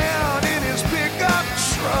mayor down in his pickup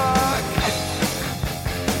truck.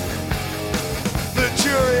 The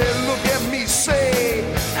jury look at me say,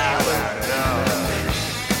 how about love?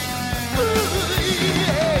 Ooh,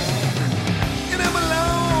 yeah. And I'm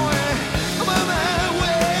alone, I'm on the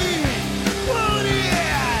highway. Whoa,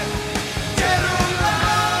 yeah. Dead or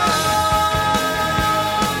alive.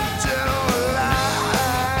 Dead or alive.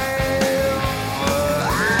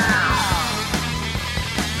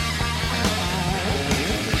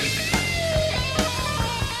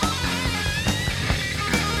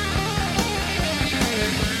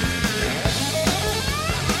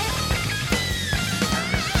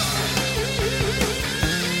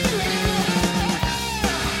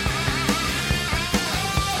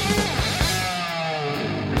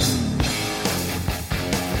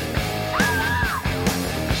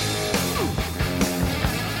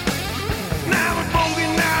 Now we're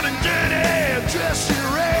broken out and dirty, dressed in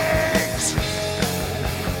rags.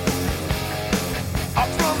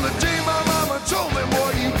 From the day my mama told me,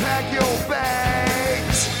 boy, you pack your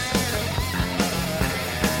bags.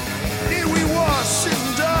 Here we were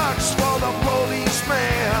sitting ducks for the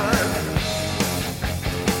policeman.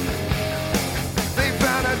 They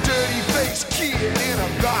found a dirty-faced kid in a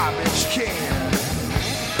garbage can.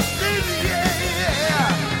 Yeah.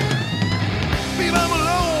 Babe, I'm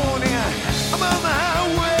alone, yeah. I'm on the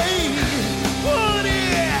highway. Whoa,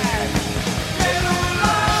 yeah. Dead or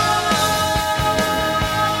alive.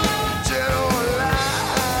 Dead or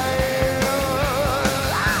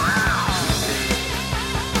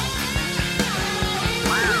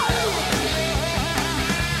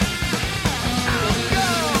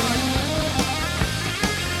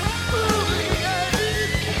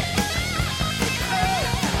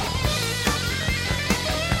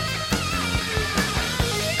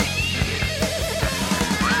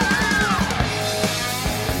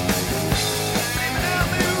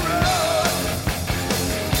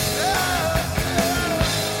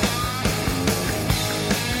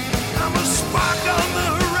I'm a spark on the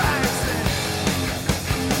horizon.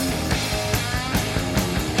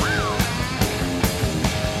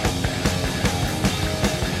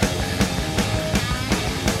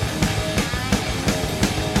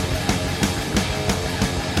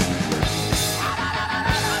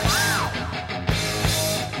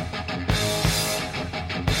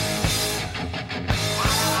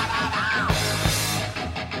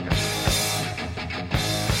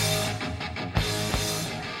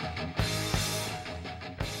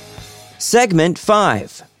 Segment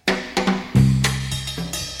 5.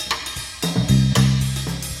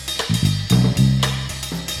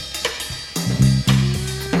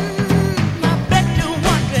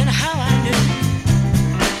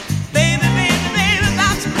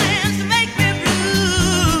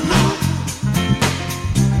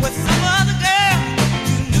 With some other girl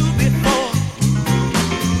you knew before.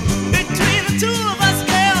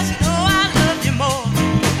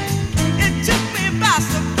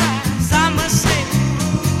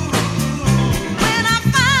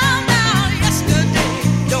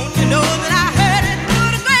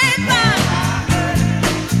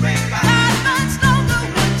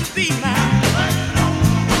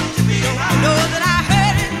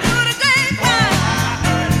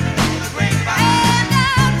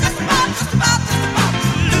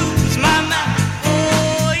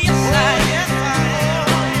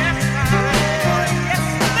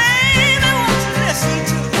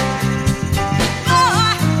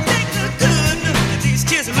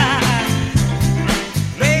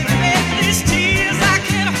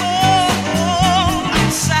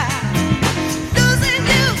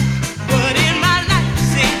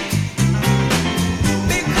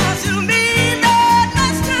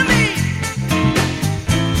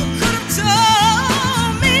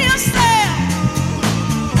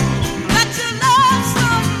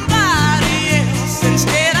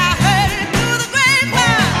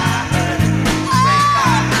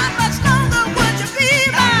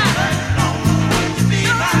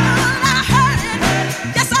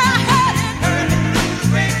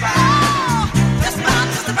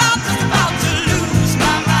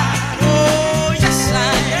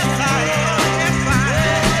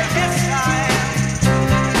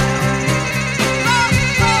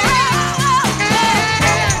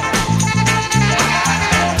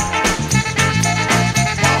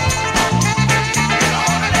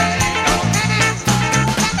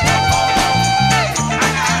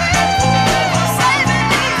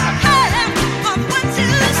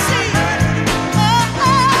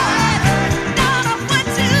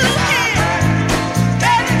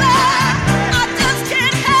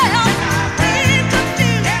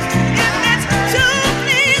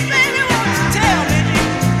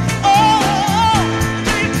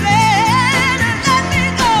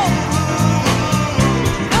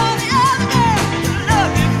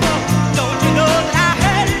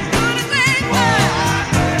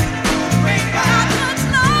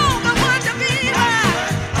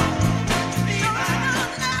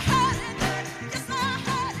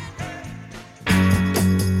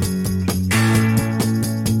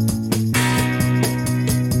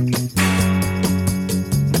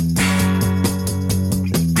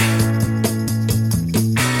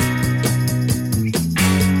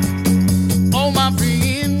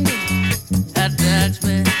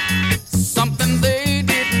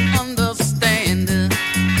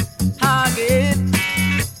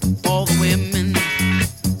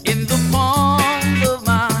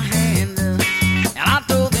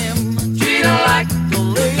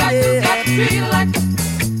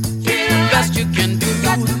 best you can do.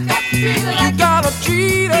 You gotta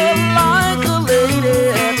treat her like a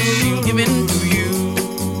lady. She'll give in to you.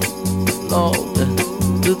 Lord,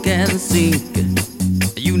 look and sink.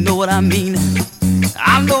 You know what I mean.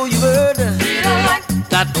 I know you heard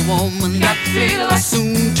that the woman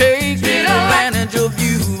soon take advantage of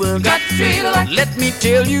you. Let me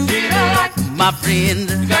tell you, my friend,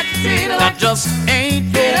 that just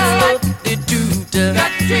ain't no substitute.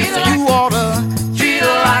 So you oughta treat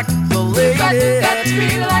her like a lady.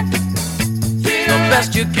 The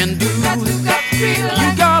best you can do. You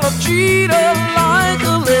gotta treat her like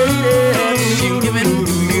a lady. She'll give in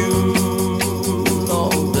to you.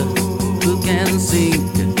 Lord, look and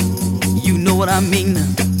sink. You know what I mean.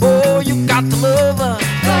 Oh, you got to love her,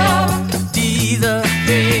 tease her,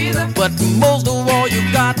 but most of all you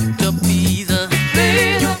got to please her.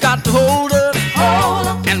 You got to hold her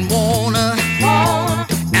and want her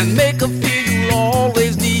and make her feel you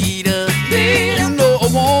always need her. You know a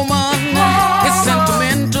woman is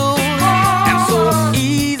sentimental and so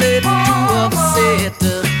easy to upset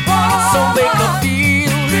her. So make her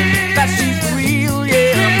feel that she's real,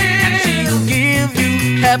 yeah, and she'll give you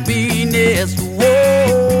happiness.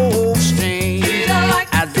 Whoa, strange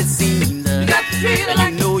as it seems,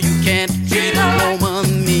 you know you can't treat a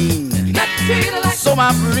woman mean. So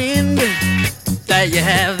my friend, there you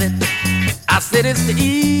have it. I said it's the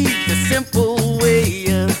easy, simple way.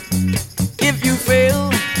 If you fail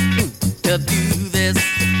to do this,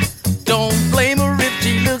 don't blame her if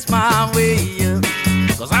she looks my way.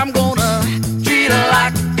 'Cause I'm gonna treat her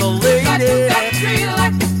like a lady,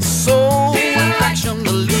 so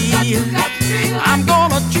affectionately. I'm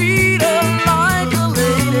gonna treat her like a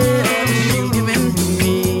lady. She'll give in to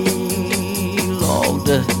me. Lord,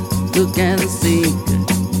 look and see.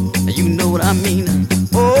 You know what I mean.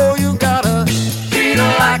 Oh, you gotta treat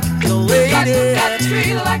her like a lady.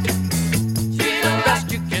 Treat her like the best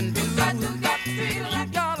you can do. You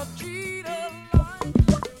gotta treat her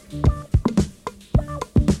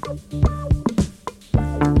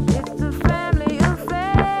It's a family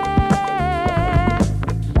affair.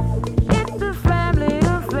 It's a family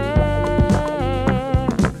affair.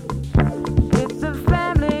 It's a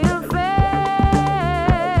family affair.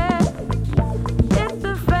 It's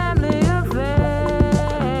a family affair.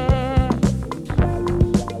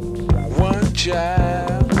 One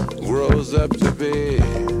child grows up to be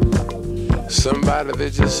somebody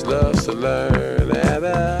that just loves to learn, and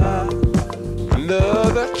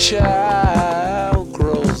another child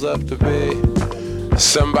grows up to be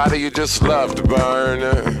somebody you just love to burn.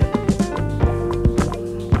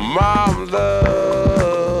 Mom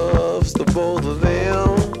loves the both of them.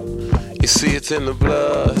 You see, it's in the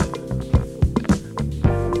blood.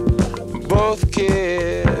 Both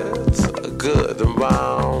kids are good to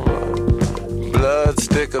mom. Blood's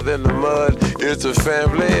thicker than the mud. It's a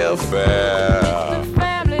family affair.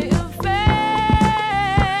 Family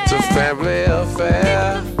affair. It's a family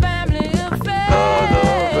affair. Family affair. Oh, no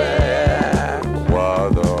bad. Wow,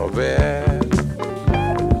 no bad.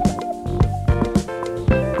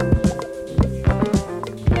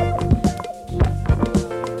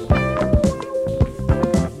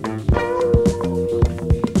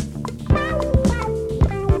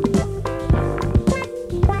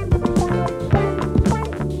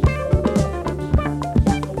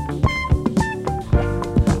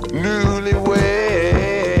 Newlywed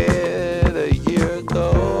a year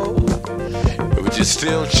ago, but you're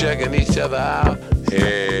still checking each other out.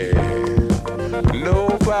 Hey,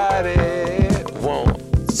 nobody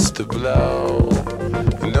wants to blow.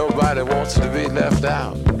 Nobody wants to be left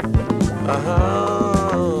out.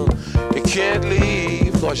 You can't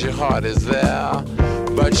leave 'cause your heart is there,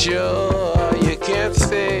 but you can't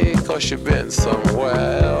stay 'cause you've been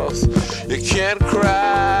somewhere else. You can't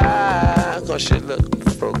cry 'cause you look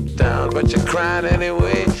broke down, but you're crying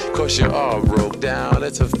anyway 'cause you're all broke down.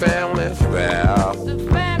 It's a family affair.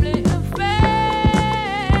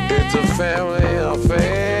 It's a family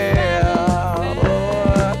affair.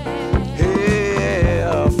 Oh,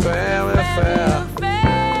 yeah, a family affair.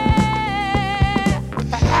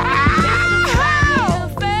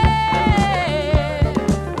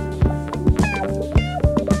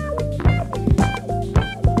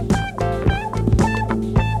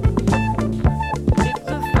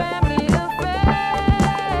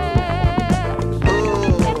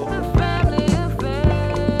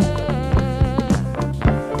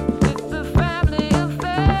 It's a family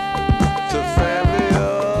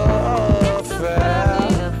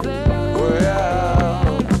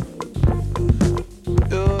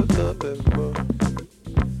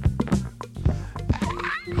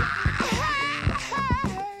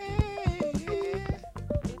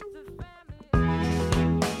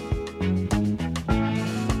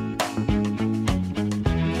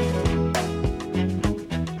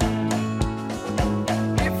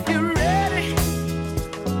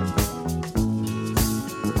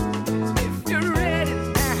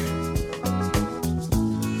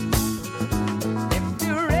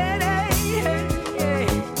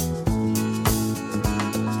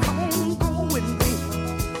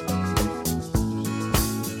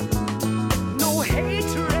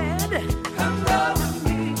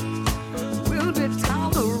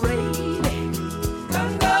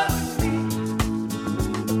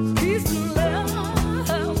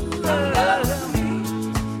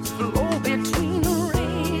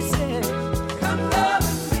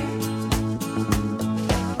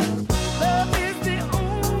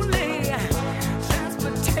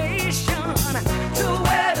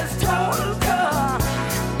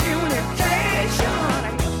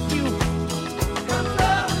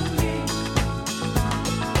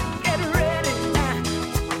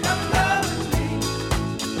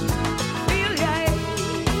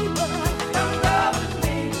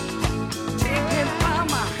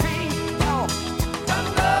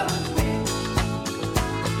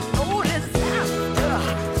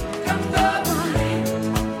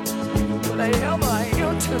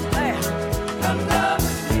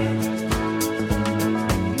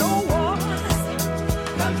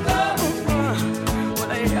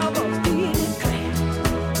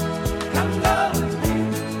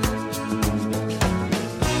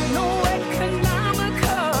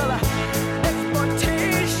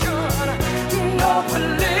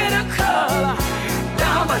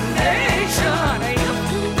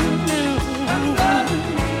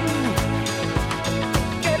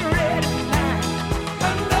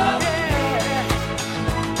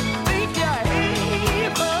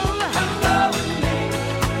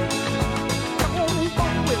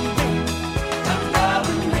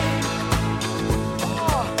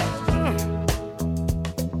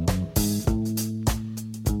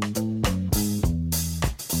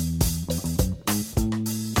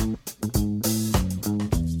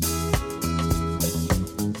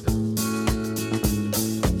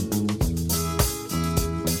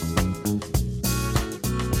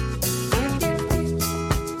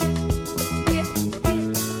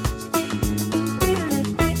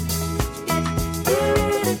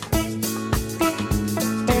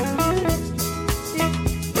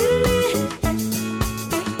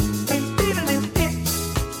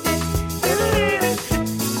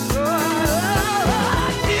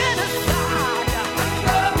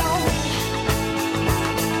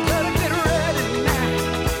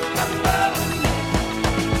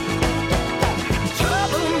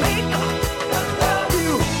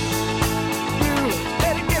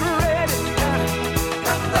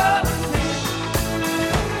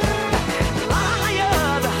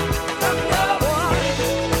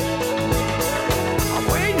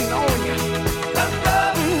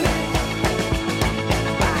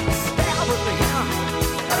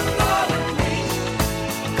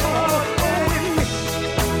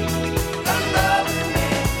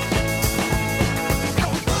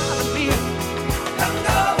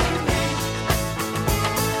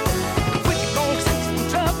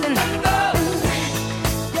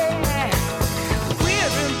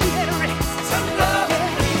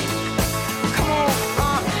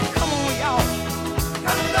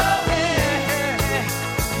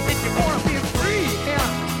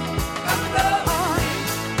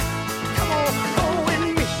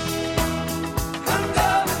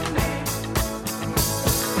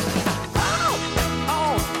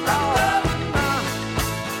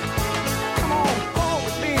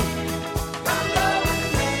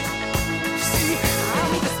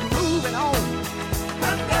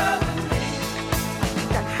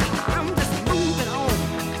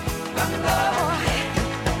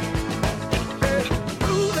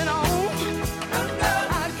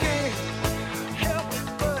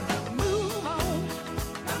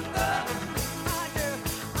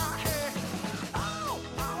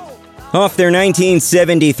Off their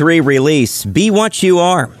 1973 release, Be What You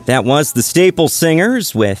Are, that was the Staple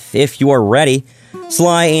Singers with If You're Ready.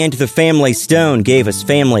 Sly and the Family Stone gave us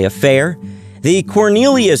Family Affair. The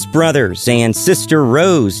Cornelius Brothers and Sister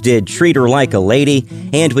Rose did Treat Her Like a Lady.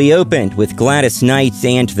 And we opened with Gladys Knight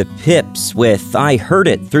and the Pips with I Heard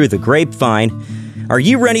It Through the Grapevine. Are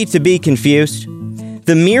you ready to be confused?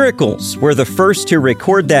 The Miracles were the first to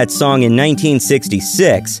record that song in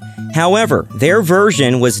 1966. However, their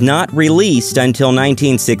version was not released until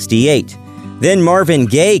 1968. Then Marvin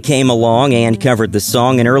Gaye came along and covered the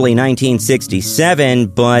song in early 1967,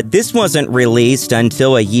 but this wasn't released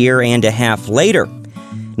until a year and a half later.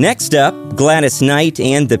 Next up, Gladys Knight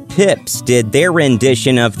and the Pips did their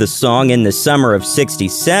rendition of the song in the summer of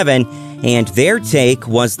 '67, and their take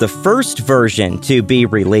was the first version to be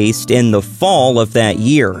released in the fall of that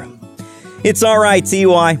year. It's all right,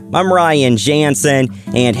 TY. I'm Ryan Jansen,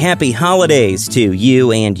 and happy holidays to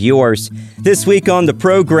you and yours. This week on the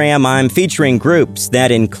program, I'm featuring groups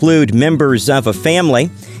that include members of a family.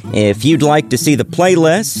 If you'd like to see the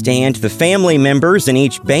playlist and the family members in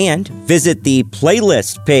each band, visit the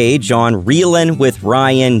playlist page on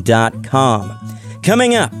reelinwithryan.com.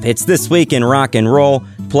 Coming up, it's This Week in Rock and Roll,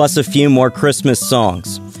 plus a few more Christmas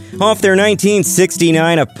songs. Off their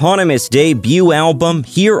 1969 eponymous debut album,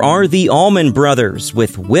 here are the Allman Brothers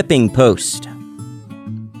with Whipping Post.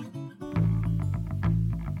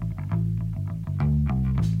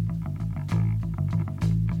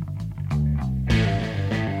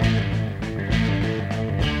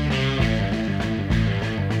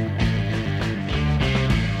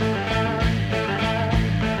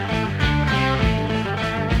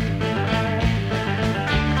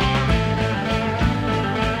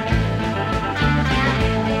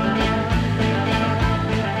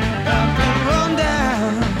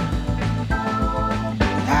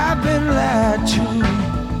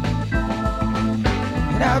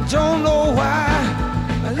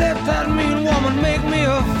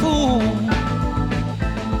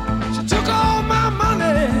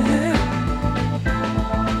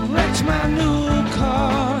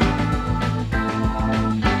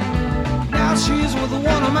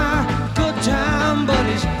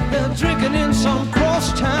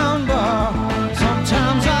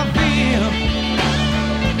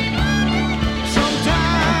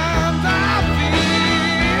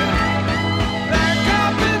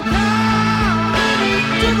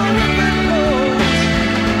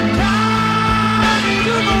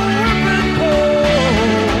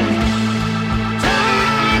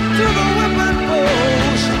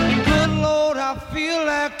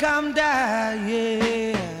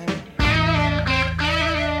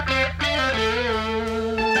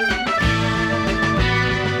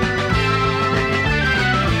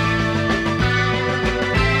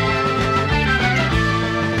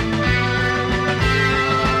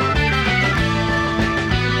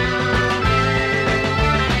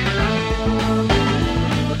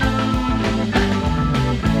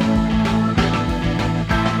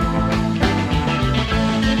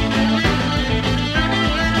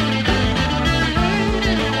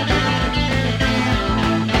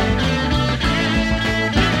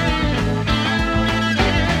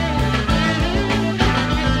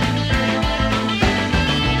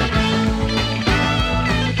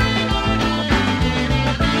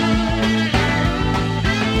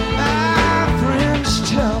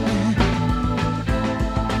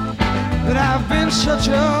 Such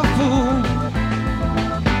a fool,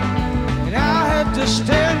 and I had to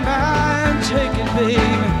stand by and take it, baby.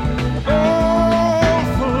 Oh,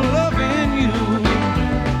 for loving you,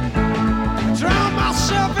 I drown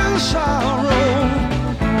myself in sorrow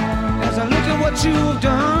as I look at what you've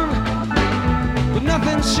done. But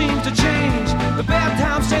nothing seems to change. The bad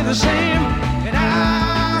times stay the same, and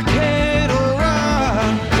I can't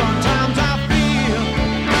run. Sometimes I feel.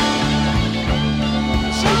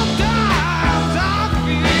 Sometimes.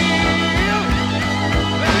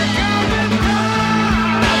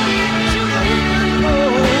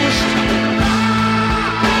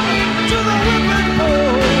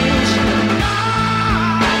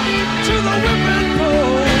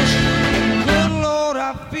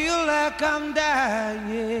 I'm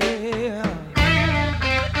dying.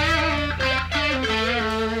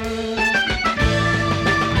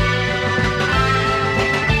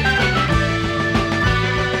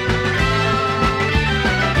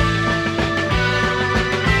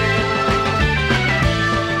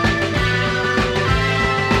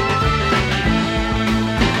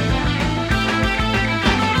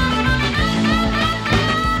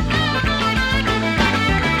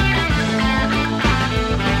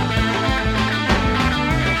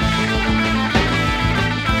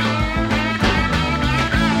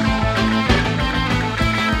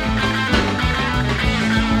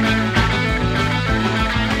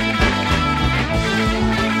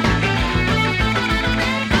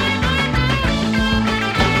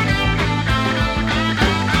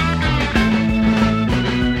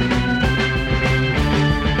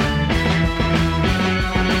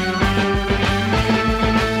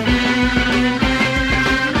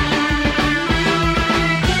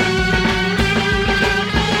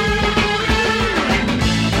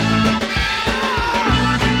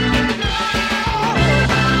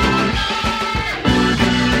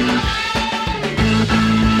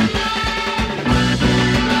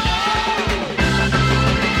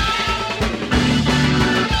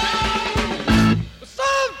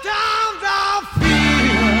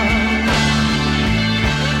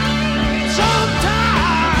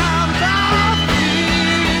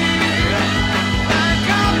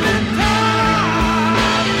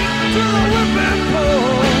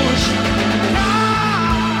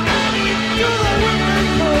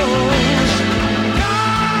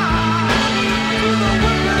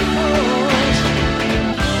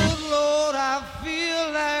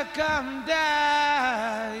 like I'm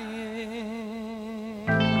dying.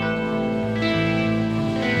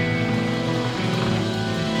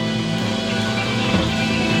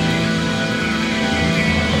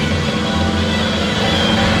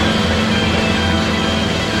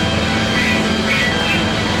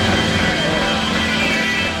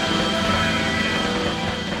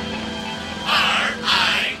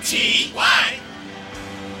 R-I-T-Y.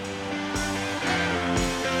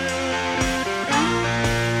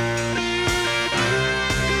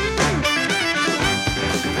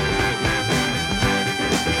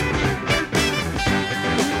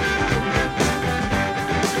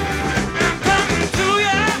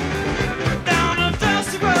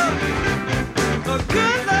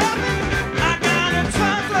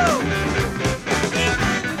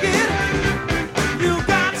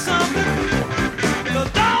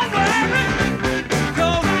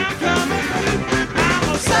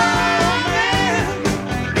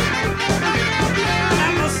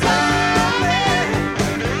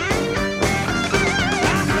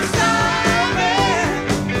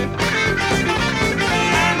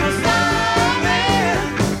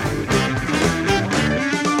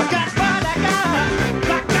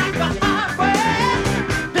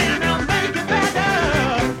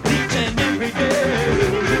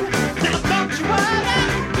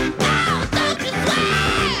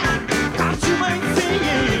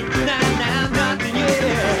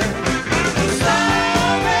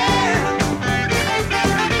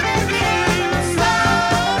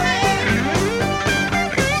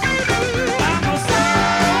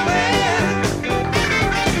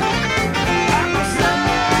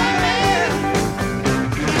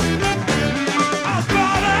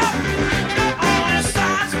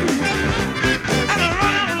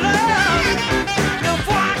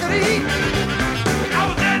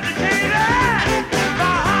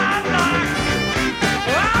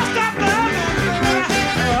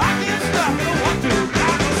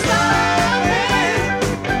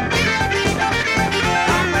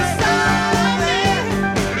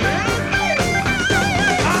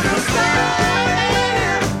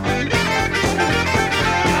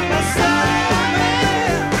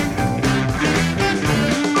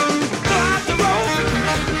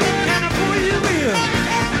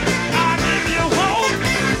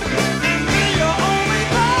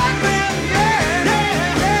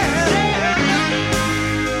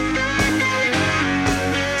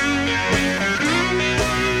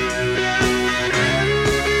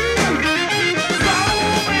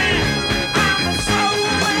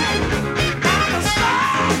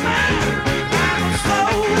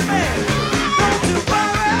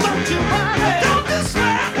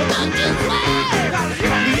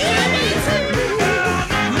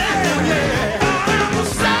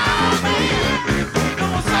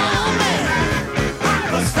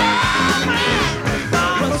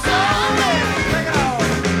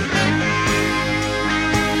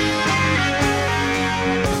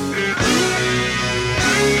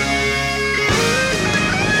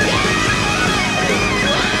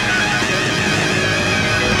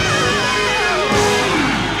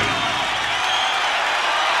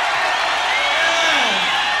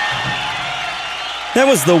 That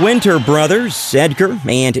was the Winter Brothers, Edgar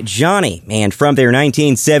and Johnny, and from their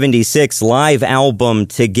 1976 live album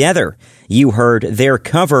Together, you heard their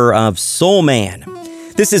cover of Soul Man.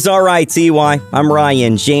 This is RITY. I'm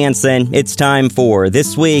Ryan Jansen. It's time for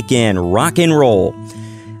This Week in Rock and Roll.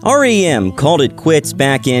 REM called it quits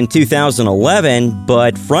back in 2011,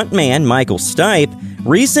 but frontman Michael Stipe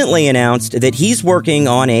recently announced that he's working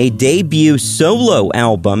on a debut solo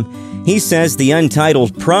album. He says the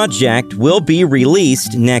untitled project will be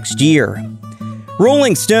released next year.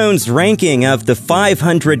 Rolling Stone's ranking of the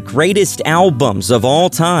 500 greatest albums of all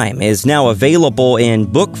time is now available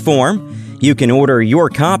in book form. You can order your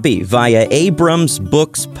copy via Abrams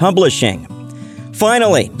Books Publishing.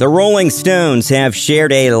 Finally, the Rolling Stones have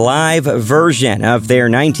shared a live version of their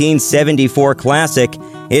 1974 classic,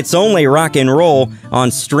 It's Only Rock and Roll, on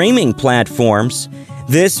streaming platforms.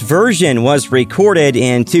 This version was recorded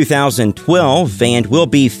in 2012 and will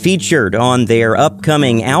be featured on their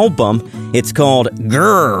upcoming album. It's called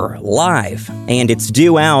Grrr Live, and it's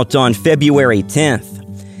due out on February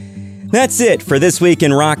 10th. That's it for This Week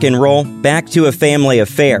in Rock and Roll. Back to a family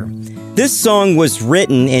affair. This song was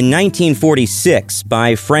written in 1946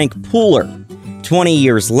 by Frank Pooler. 20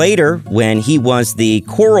 years later, when he was the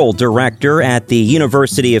choral director at the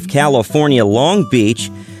University of California, Long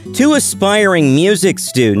Beach, two aspiring music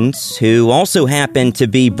students, who also happened to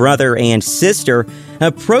be brother and sister,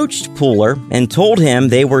 approached Pooler and told him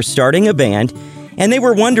they were starting a band, and they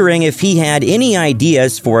were wondering if he had any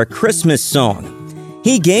ideas for a Christmas song.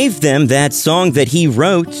 He gave them that song that he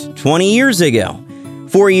wrote 20 years ago.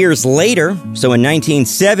 4 years later, so in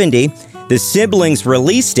 1970, the siblings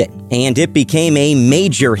released it, and it became a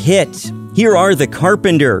major hit. Here are the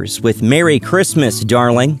Carpenters with Merry Christmas,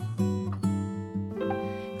 Darling.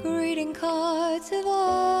 Greeting cards have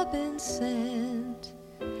all been sent.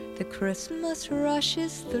 The Christmas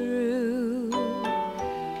rushes through.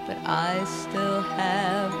 But I still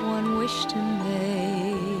have one wish to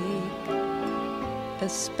make, a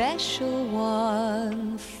special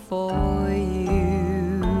one for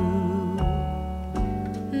you.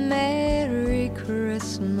 Merry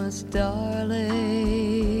Christmas, darling.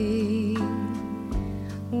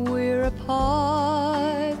 We're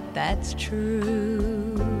apart, that's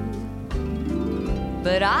true.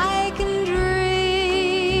 But I can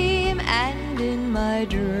dream, and in my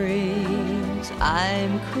dreams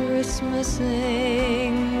I'm Christmasing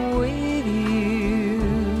with you.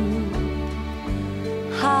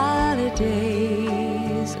 Holidays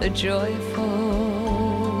are joyful.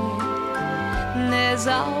 There's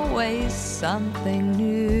always something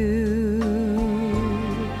new.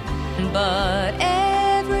 But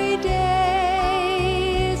every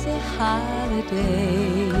day is a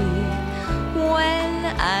holiday when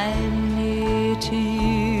I'm near to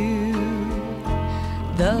you.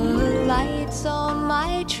 The lights on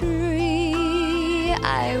my tree,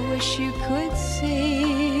 I wish you could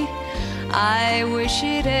see. I wish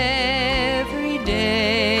it every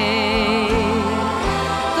day.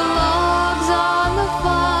 The logs on the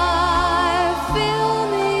fire fill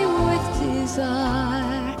me with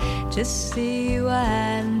desire to see you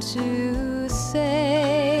and to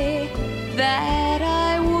say that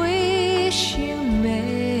I wish you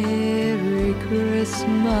Merry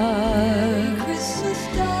Christmas.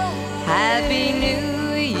 Happy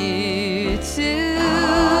New Year too.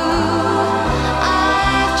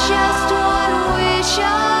 I've just one wish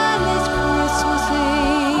on this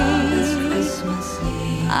Christmas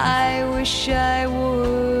Eve. I wish I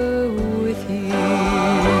were with you.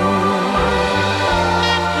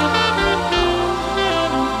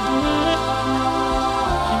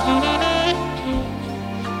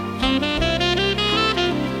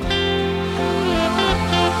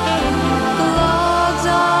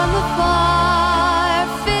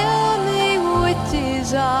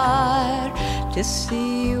 To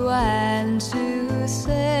see you and to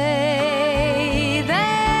say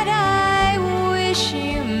that I wish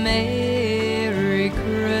you Merry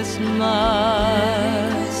Christmas.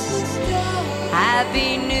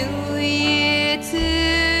 Happy New Year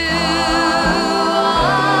too.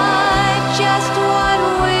 I just one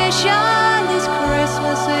wish on this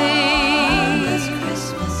Christmas Eve.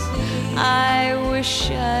 I wish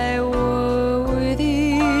I were with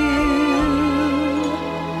you.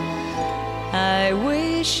 I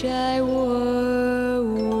wish I were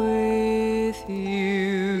with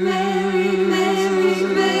you. Merry, Merry,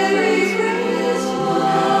 Merry Christmas.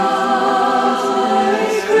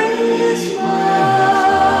 Merry Christmas,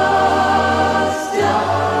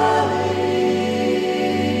 darling.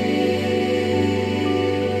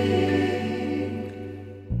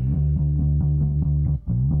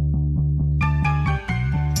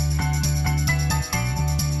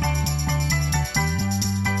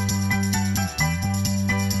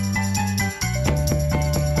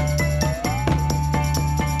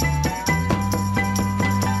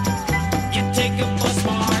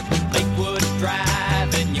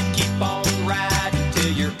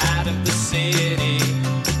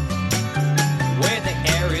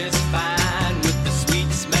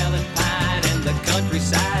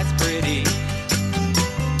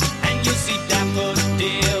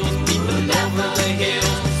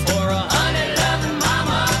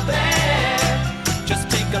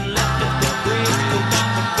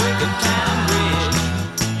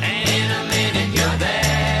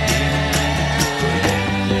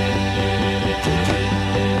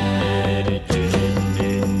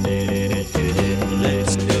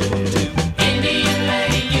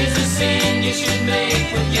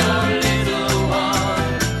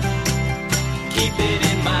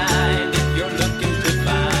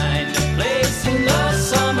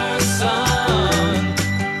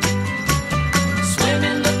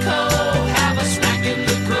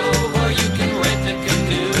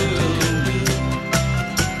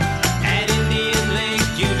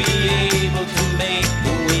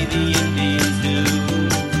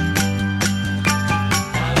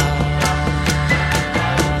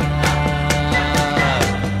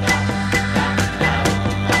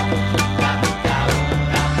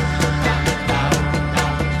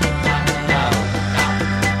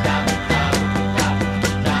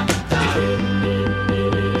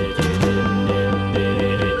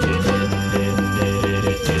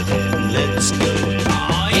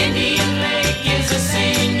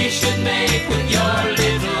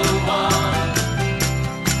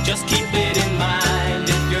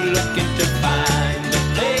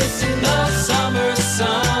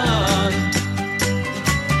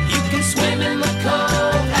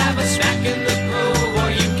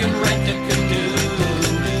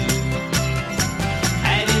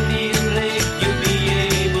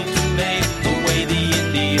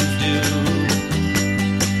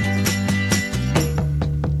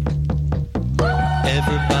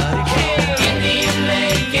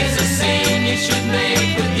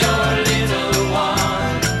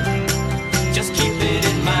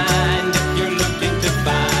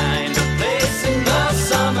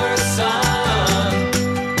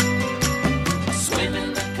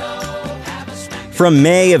 from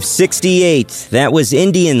May of '68. That was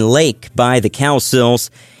Indian Lake by the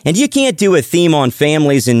Cowsills. And you can't do a theme on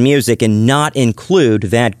families in music and not include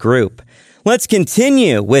that group. Let's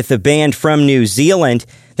continue with a band from New Zealand.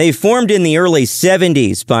 They formed in the early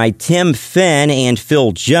 70s by Tim Fenn and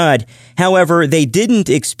Phil Judd. However, they didn't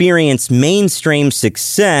experience mainstream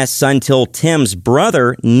success until Tim's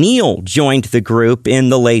brother, Neil, joined the group in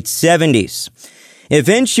the late 70s.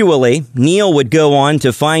 Eventually, Neil would go on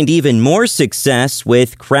to find even more success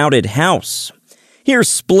with Crowded House. Here's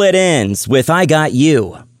Split Enz with I Got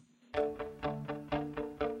You.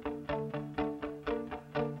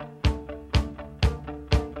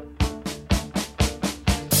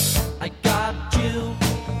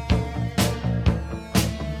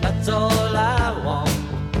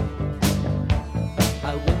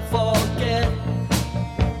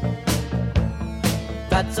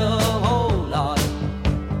 That's a whole lot.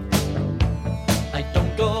 I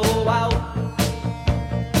don't go out,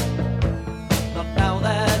 not now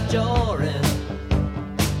that you're in.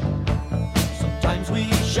 Sometimes we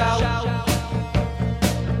shout,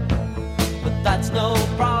 but that's no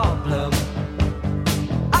problem.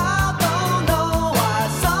 I don't know why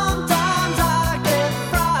sometimes I get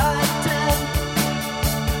frightened.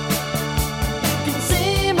 You can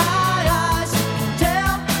see my eyes, you can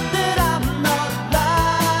tell that I'm not lying.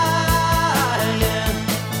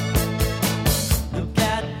 Look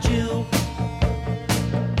at you,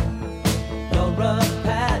 you're a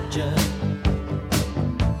pageant.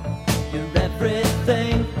 You're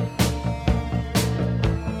everything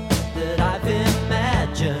that I've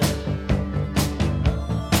imagined.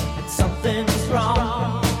 And something's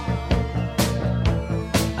wrong,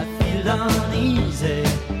 I feel uneasy.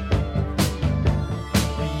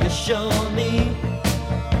 Reassure me,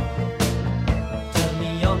 tell me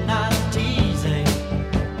you're not teasing.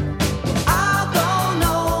 I don't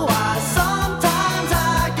know why sometimes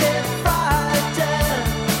I get frightened.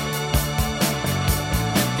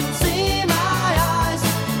 You can see my eyes,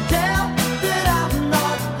 you can tell that I'm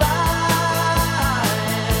not lying.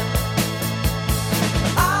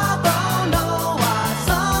 I don't know why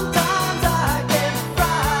sometimes I get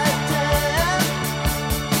frightened.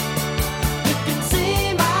 You can see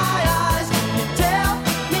my eyes, you can tell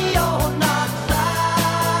me you're not lying.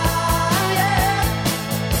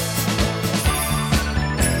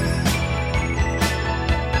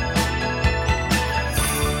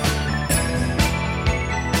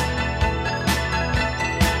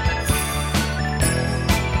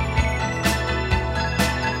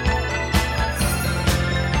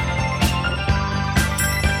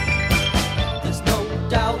 There's no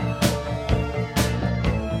doubt,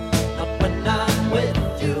 not when I'm with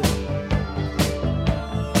you.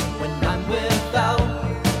 When I'm without,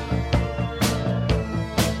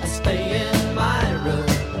 I stay in my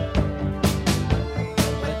room.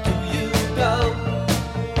 Where do you go?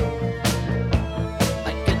 I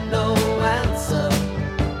get no answer.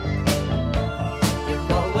 You're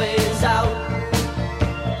always out.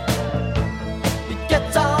 It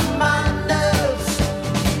gets on my nerves.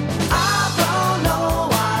 I don't know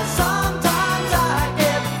why sometimes I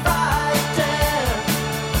get frightened.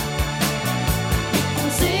 You can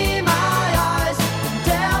see my eyes, you can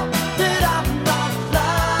tell that I'm not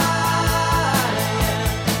lying.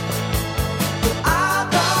 But I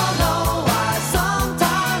don't know why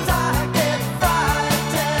sometimes I get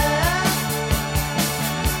frightened.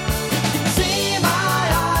 You can see my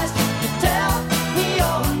eyes, you can tell me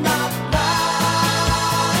you're not lying.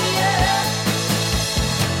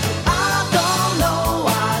 I don't know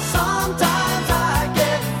why sometimes I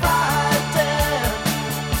get frightened.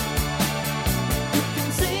 You can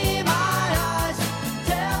see my eyes, you can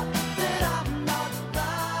tell that I'm not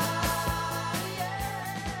lying.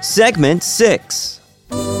 Segment 6.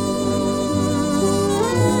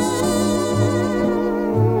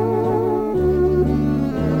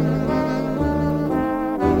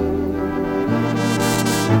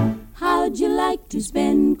 How'd you like to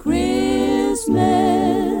spend Christmas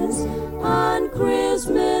on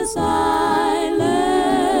Christmas Island?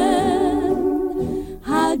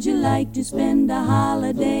 How'd you like to spend a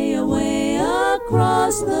holiday away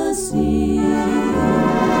across the sea?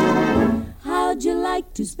 How'd you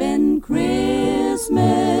like to spend Christmas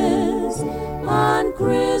on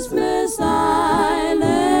Christmas Island?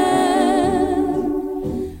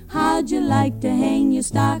 How'd you like to hang your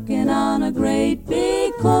stocking on a great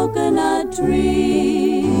big coconut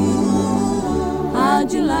tree?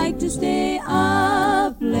 How'd you like to stay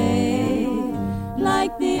up late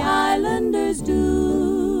like the islanders do?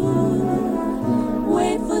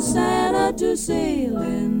 Wait for Santa to sail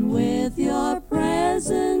in with your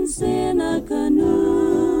presents in a canoe.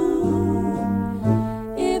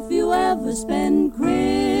 ever spend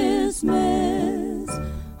Christmas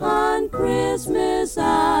on Christmas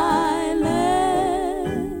Island.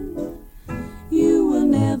 You will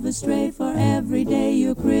never stray, for every day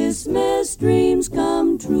your Christmas dreams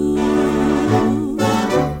come true.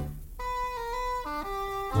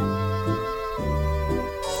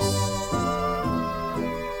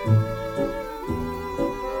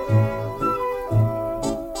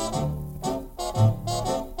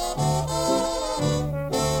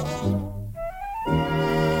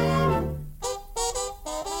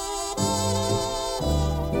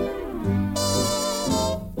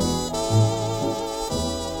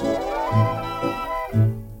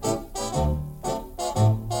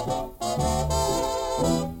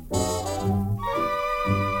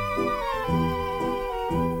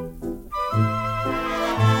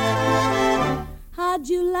 How'd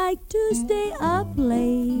you like to stay up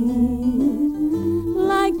late,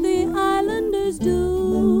 like the islanders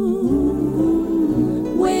do?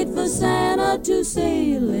 Wait for Santa to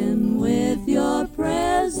sail in with your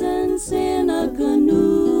presents in a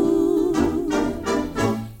canoe.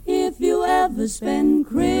 If you ever spend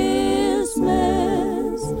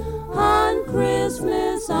Christmas on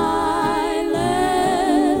Christmas Island,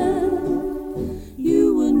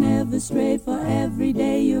 you will never stray, for every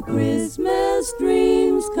day your Christmas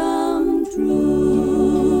dreams come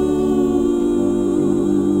true.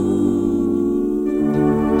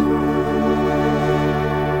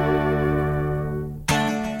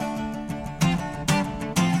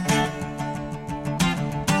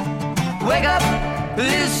 Wake up,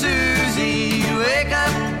 little Susie, wake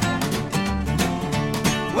up.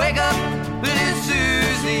 Wake up, little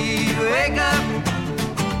Susie, wake up.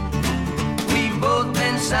 We've both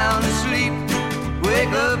been sound asleep.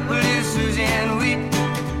 Wake up, little Susie, and weep.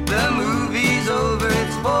 The movie's over,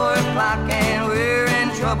 it's 4 o'clock, and we're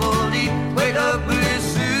in trouble deep. Wake up, little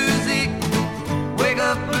Susie. Wake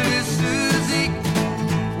up, little Susie.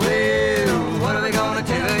 Well, what are we gonna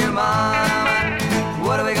tell your mama?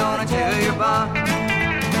 What are we gonna tell your pop?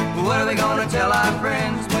 What are we gonna tell our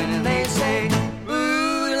friends when they say,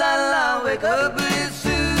 ooh la la, wake up, little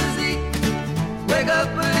Susie. Wake up,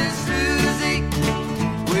 little Susie.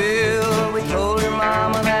 Well, we told her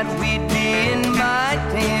mama that we'd be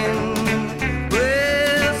inviting.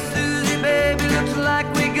 Well, Susie, baby, looks like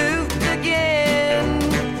we goofed again.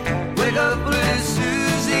 Wake up, little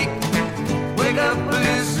Susie. Wake up,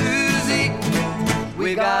 little Susie.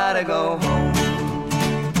 We gotta go home.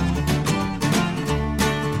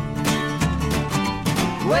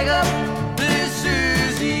 Wake up, little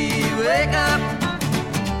Susie, wake up.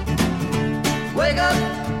 Wake up,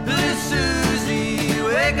 little Susie,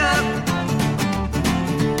 wake up.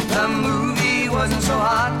 The movie wasn't so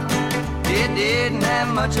hot, it didn't have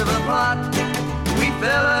much of a plot. We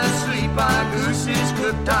fell asleep, our gooses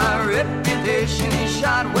cooked, our reputation is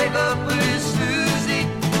shot. Wake up, little Susie,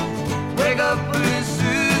 wake up, little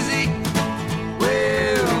Susie.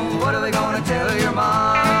 Well, what are we gonna tell your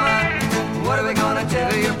mama? What are we gonna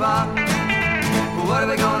tell your pop? What are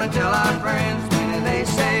we gonna tell our friends when they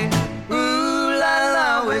say, ooh la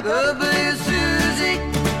la, wake up, little Susie.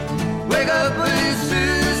 Wake up, little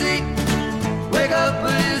Susie. Wake up,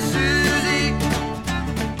 little Susie.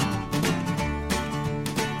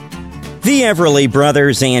 The Everly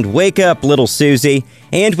Brothers and Wake Up, Little Susie.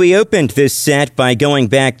 And we opened this set by going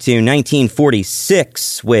back to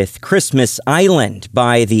 1946 with Christmas Island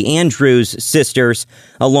by the Andrews Sisters,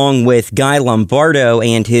 along with Guy Lombardo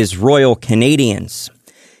and his Royal Canadians.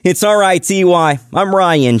 It's RITY, I'm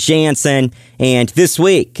Ryan Jansen, and this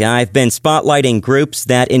week I've been spotlighting groups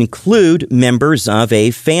that include members of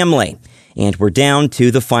a family. And we're down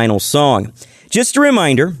to the final song. Just a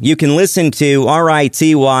reminder, you can listen to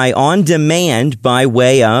RITY on demand by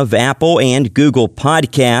way of Apple and Google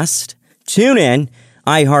Podcast, TuneIn,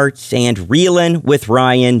 iHeart, and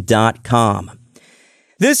ReelinWithRyan.com.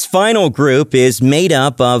 This final group is made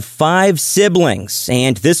up of 5 siblings,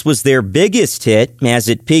 and this was their biggest hit as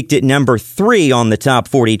it peaked at number 3 on the Top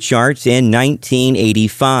 40 chart in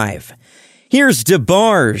 1985. Here's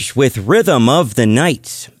DeBarge with Rhythm of the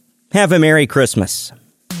Night. Have a Merry Christmas.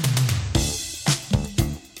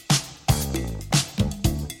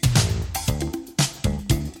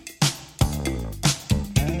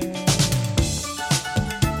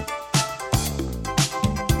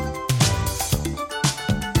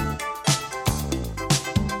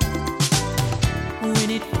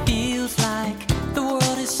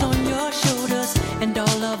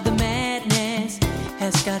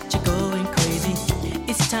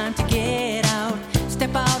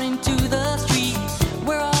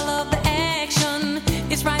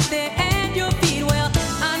 It's right there at your feet. Well,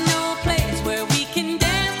 I know a place where we can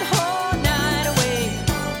dance the whole night.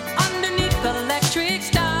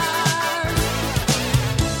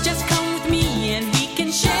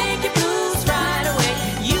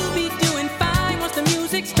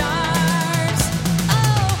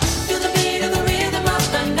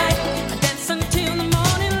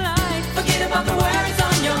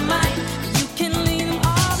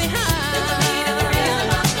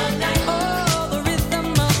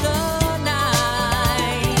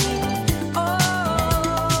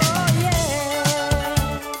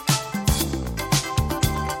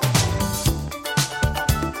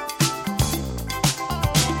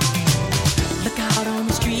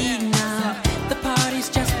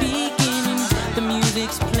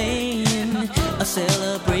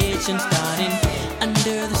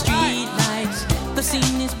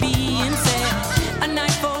 scene is being set. A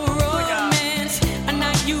night for romance, a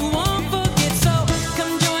night you won't forget. So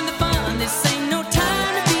come join the fun. This ain't no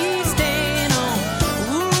time to be staying on.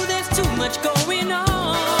 Ooh, there's too much going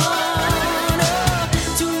on. Oh,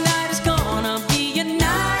 tonight is gonna be a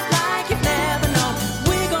night like you've never known.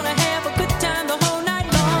 We're gonna have a good time the whole night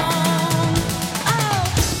long. Oh,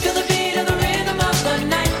 feel the beat of the rhythm of the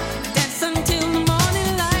night. Dance until the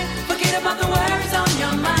morning light. Forget about the worries on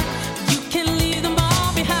your mind. You can leave them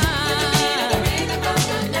all behind.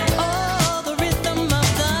 Oh, the rhythm of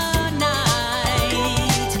the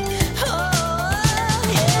night. Oh,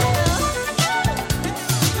 yeah.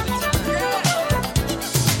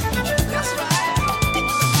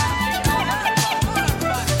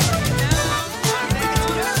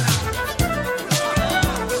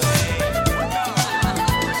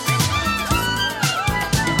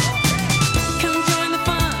 Come join the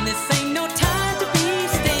fun. This ain't no time to be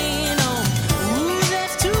staying on. Ooh,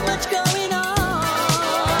 there's too much going on.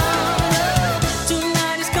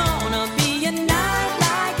 Tonight is gonna be a night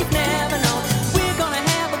like you've never known. We're gonna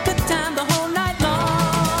have a good time the whole night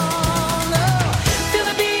long. Feel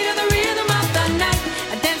the beat of the rhythm of the night.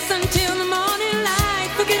 Dance until the morning light.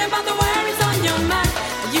 Forget about the